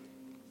ministry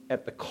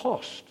at the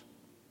cost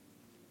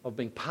of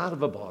being part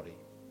of a body,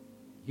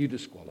 you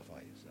disqualify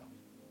yourself.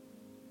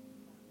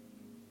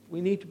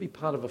 We need to be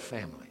part of a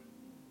family.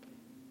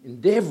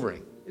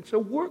 Endeavoring, it's a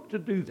work to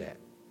do that,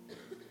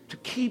 to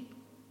keep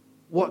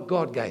what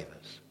God gave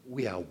us.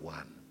 We are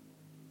one.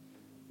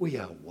 We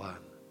are one.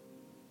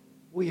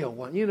 We are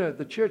one. You know,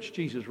 the church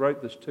Jesus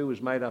wrote this to is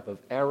made up of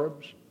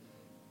Arabs,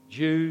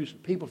 Jews,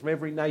 people from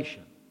every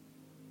nation.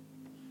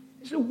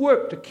 It's a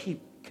work to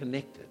keep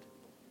connected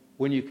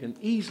when you can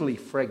easily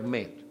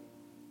fragment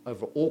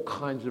over all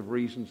kinds of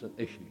reasons and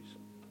issues.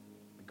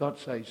 God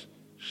says,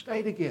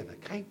 stay together,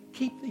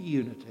 keep the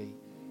unity,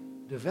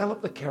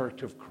 develop the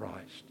character of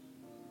Christ,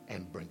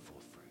 and bring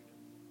forth fruit.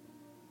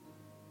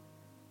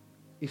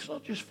 It's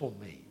not just for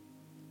me.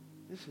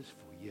 This is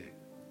for you.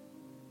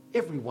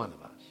 Every one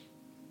of us.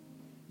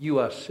 You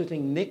are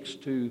sitting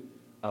next to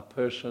a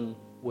person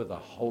with a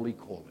holy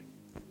calling.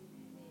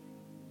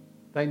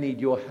 They need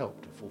your help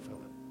to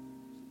fulfill it.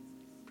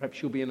 Perhaps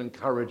you'll be an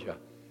encourager.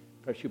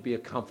 Perhaps you'll be a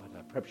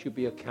comforter. Perhaps you'll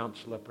be a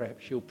counselor.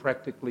 Perhaps you'll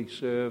practically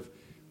serve.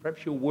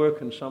 Perhaps you'll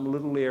work in some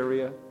little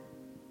area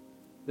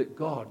that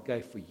God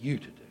gave for you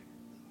to do.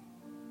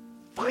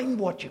 Find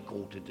what you're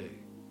called to do.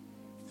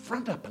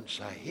 Front up and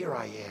say, here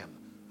I am.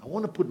 I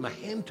want to put my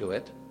hand to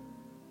it.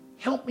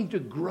 Help me to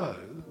grow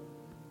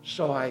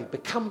so I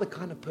become the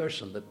kind of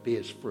person that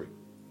bears fruit.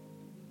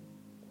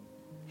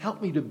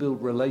 Help me to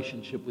build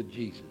relationship with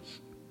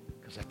Jesus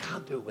because I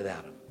can't do it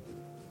without him.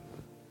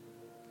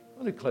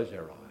 I want to close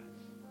our eyes.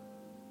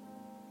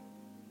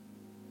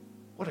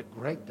 What a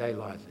great day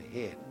lies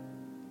ahead.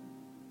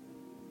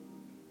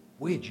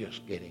 We're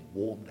just getting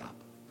warmed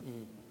up.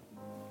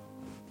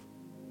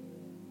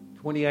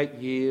 28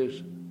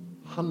 years,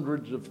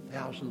 hundreds of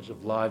thousands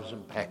of lives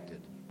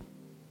impacted.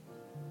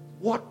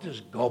 What does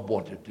God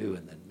want to do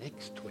in the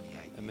next 28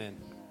 years? Amen.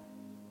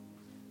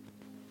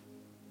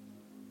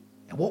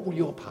 And what will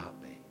your part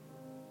be? Is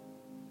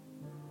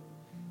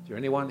there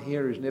anyone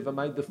here who's never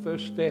made the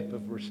first step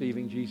of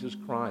receiving Jesus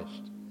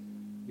Christ?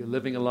 You're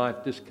living a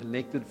life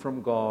disconnected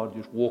from God,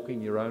 just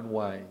walking your own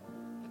way.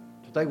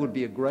 Today would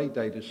be a great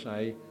day to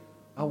say,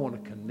 I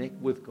want to connect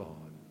with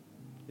God.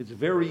 It's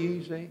very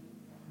easy.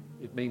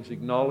 It means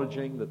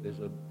acknowledging that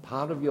there's a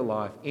part of your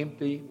life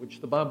empty,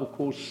 which the Bible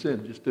calls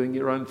sin, just doing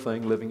your own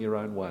thing, living your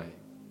own way.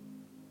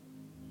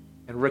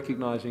 And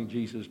recognizing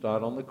Jesus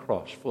died on the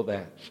cross for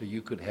that, so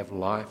you could have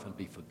life and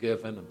be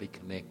forgiven and be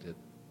connected.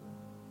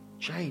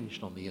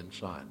 Changed on the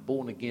inside.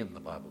 Born again, the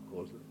Bible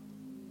calls it.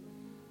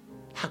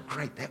 How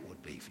great that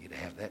would be for you to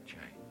have that change.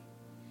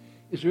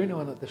 Is there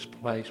anyone at this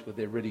place where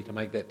they're ready to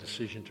make that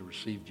decision to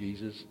receive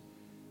Jesus?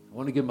 I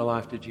want to give my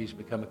life to Jesus,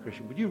 become a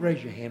Christian. Would you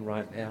raise your hand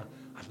right now?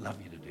 I'd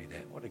love you to do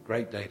that. What a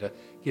great day to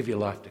give your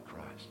life to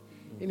Christ.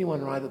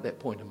 Anyone right at that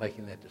point of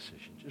making that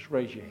decision? Just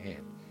raise your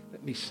hand.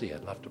 Let me see.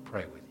 I'd love to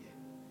pray with you.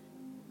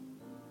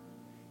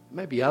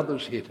 Maybe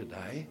others here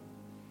today,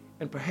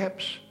 and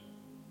perhaps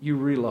you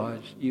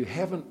realize you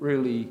haven't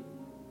really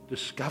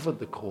discovered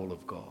the call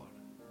of God,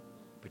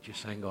 but you're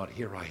saying, God,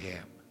 here I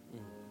am.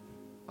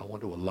 I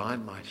want to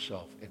align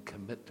myself and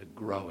commit to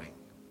growing.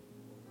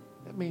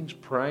 That means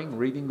praying,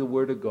 reading the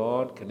Word of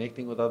God,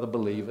 connecting with other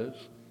believers,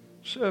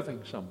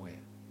 serving somewhere,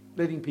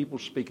 letting people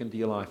speak into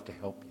your life to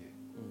help you.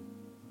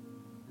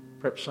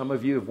 Perhaps some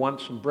of you have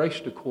once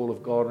embraced a call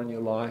of God in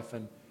your life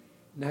and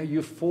now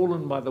you've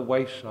fallen by the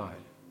wayside.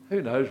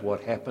 Who knows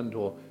what happened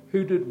or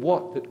who did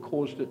what that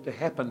caused it to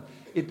happen.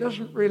 It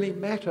doesn't really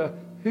matter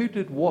who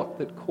did what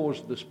that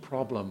caused this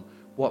problem.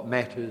 What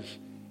matters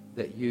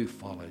that you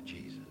follow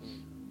Jesus.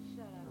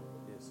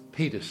 Yes.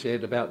 Peter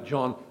said about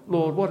John,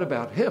 Lord, what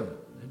about him?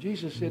 And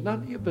Jesus said,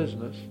 none of your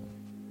business.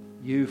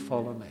 You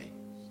follow me.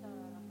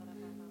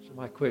 So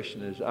my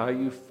question is, are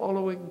you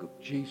following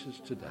Jesus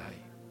today?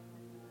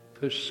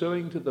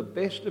 Pursuing to the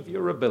best of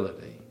your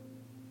ability,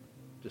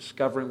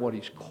 discovering what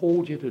he's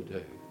called you to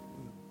do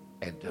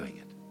and doing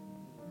it.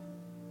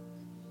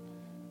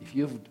 If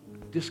you've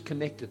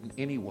disconnected in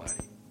any way,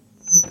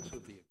 this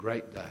would be a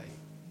great day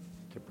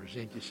to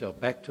present yourself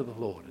back to the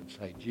Lord and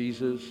say,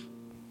 Jesus,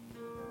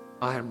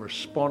 I am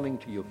responding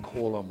to your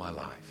call on my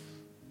life.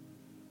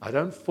 I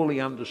don't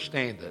fully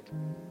understand it,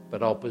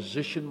 but I'll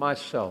position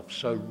myself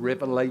so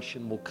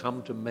revelation will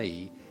come to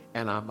me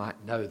and I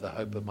might know the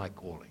hope of my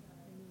calling.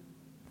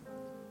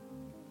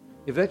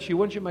 If that's you,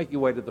 why don't you make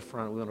your way to the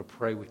front? We're going to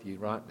pray with you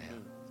right now.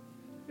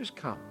 Just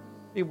come.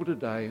 People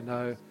today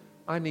know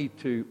I need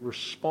to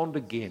respond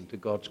again to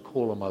God's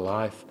call on my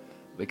life.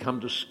 Become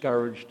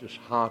discouraged,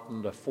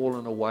 disheartened, I've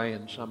fallen away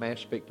in some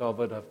aspect of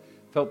it. I've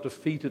felt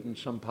defeated in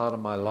some part of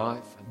my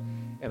life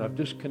and I've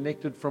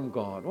disconnected from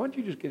God. Why don't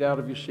you just get out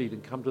of your seat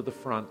and come to the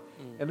front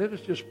and let us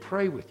just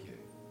pray with you.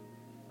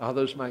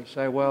 Others may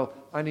say, well,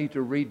 I need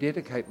to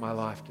rededicate my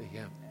life to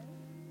him.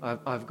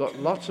 I've got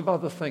lots of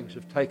other things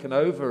have taken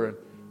over and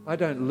I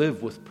don't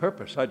live with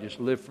purpose. I just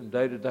live from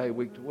day to day,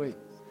 week to week.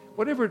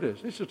 Whatever it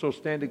is, let's just all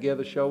stand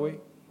together, shall we?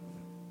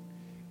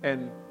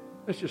 And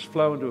let's just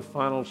flow into a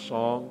final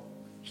song.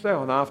 Stay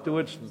on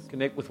afterwards and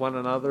connect with one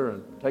another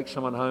and take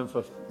someone home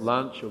for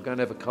lunch or go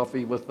and have a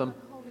coffee with them.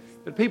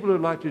 But people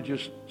who'd like to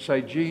just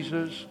say,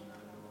 Jesus,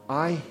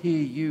 I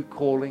hear you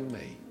calling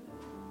me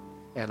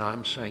and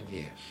I'm saying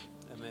yes.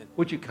 Amen.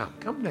 Would you come?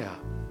 Come now.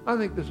 I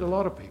think there's a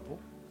lot of people.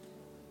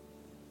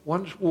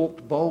 Once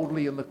walked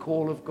boldly in the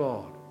call of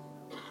God.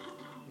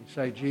 You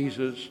say,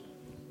 Jesus,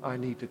 I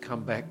need to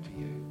come back to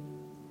you.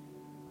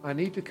 I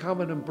need to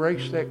come and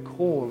embrace that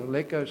call and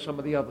let go of some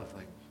of the other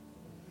things.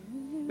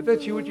 If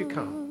that's you, would you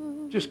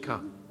come? Just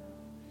come.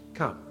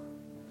 Come.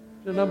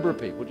 There's a number of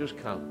people. Just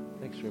come.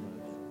 Thanks very much.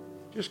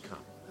 Just come.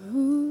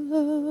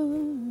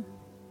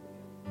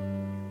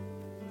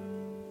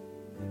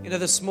 You know,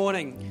 this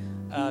morning,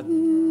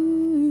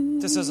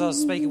 just as I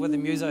was speaking with the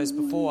musos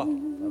before,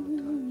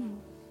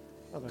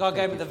 God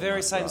gave me the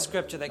very same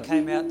scripture that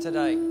came out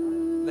today,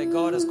 that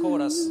God has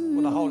called us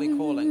with a holy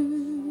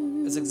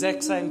calling. It's the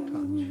exact same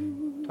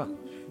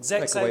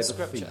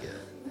scripture.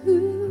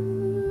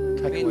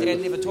 Me and Dad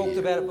never talked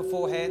about it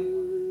beforehand,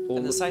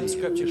 and the same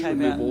scripture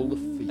came out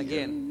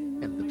again.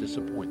 And the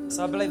disappointment.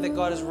 So I believe that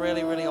God is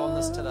really, really on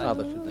this today.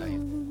 Father, today.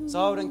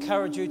 So I would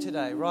encourage you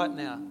today, right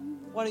now,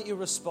 why don't you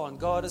respond?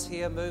 God is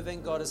here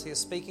moving. God is here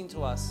speaking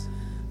to us.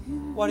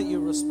 Why don't you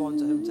respond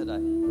to Him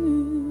today?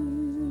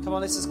 Come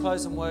on, let's just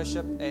close in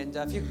worship. And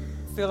if you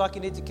feel like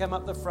you need to come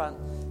up the front,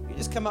 you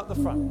just come up the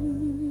front.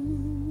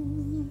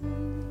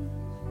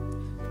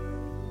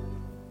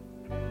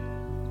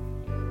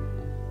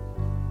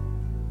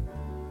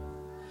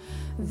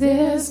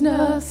 There's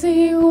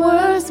nothing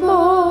worth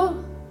more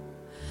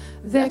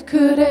that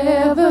could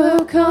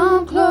ever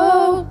come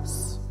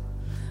close.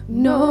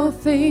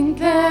 Nothing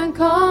can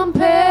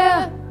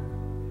compare.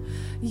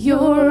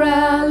 You're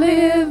our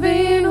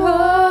living hope.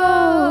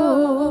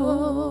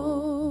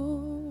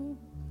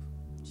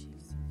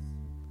 Jesus.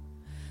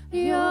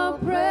 Your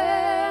prayer.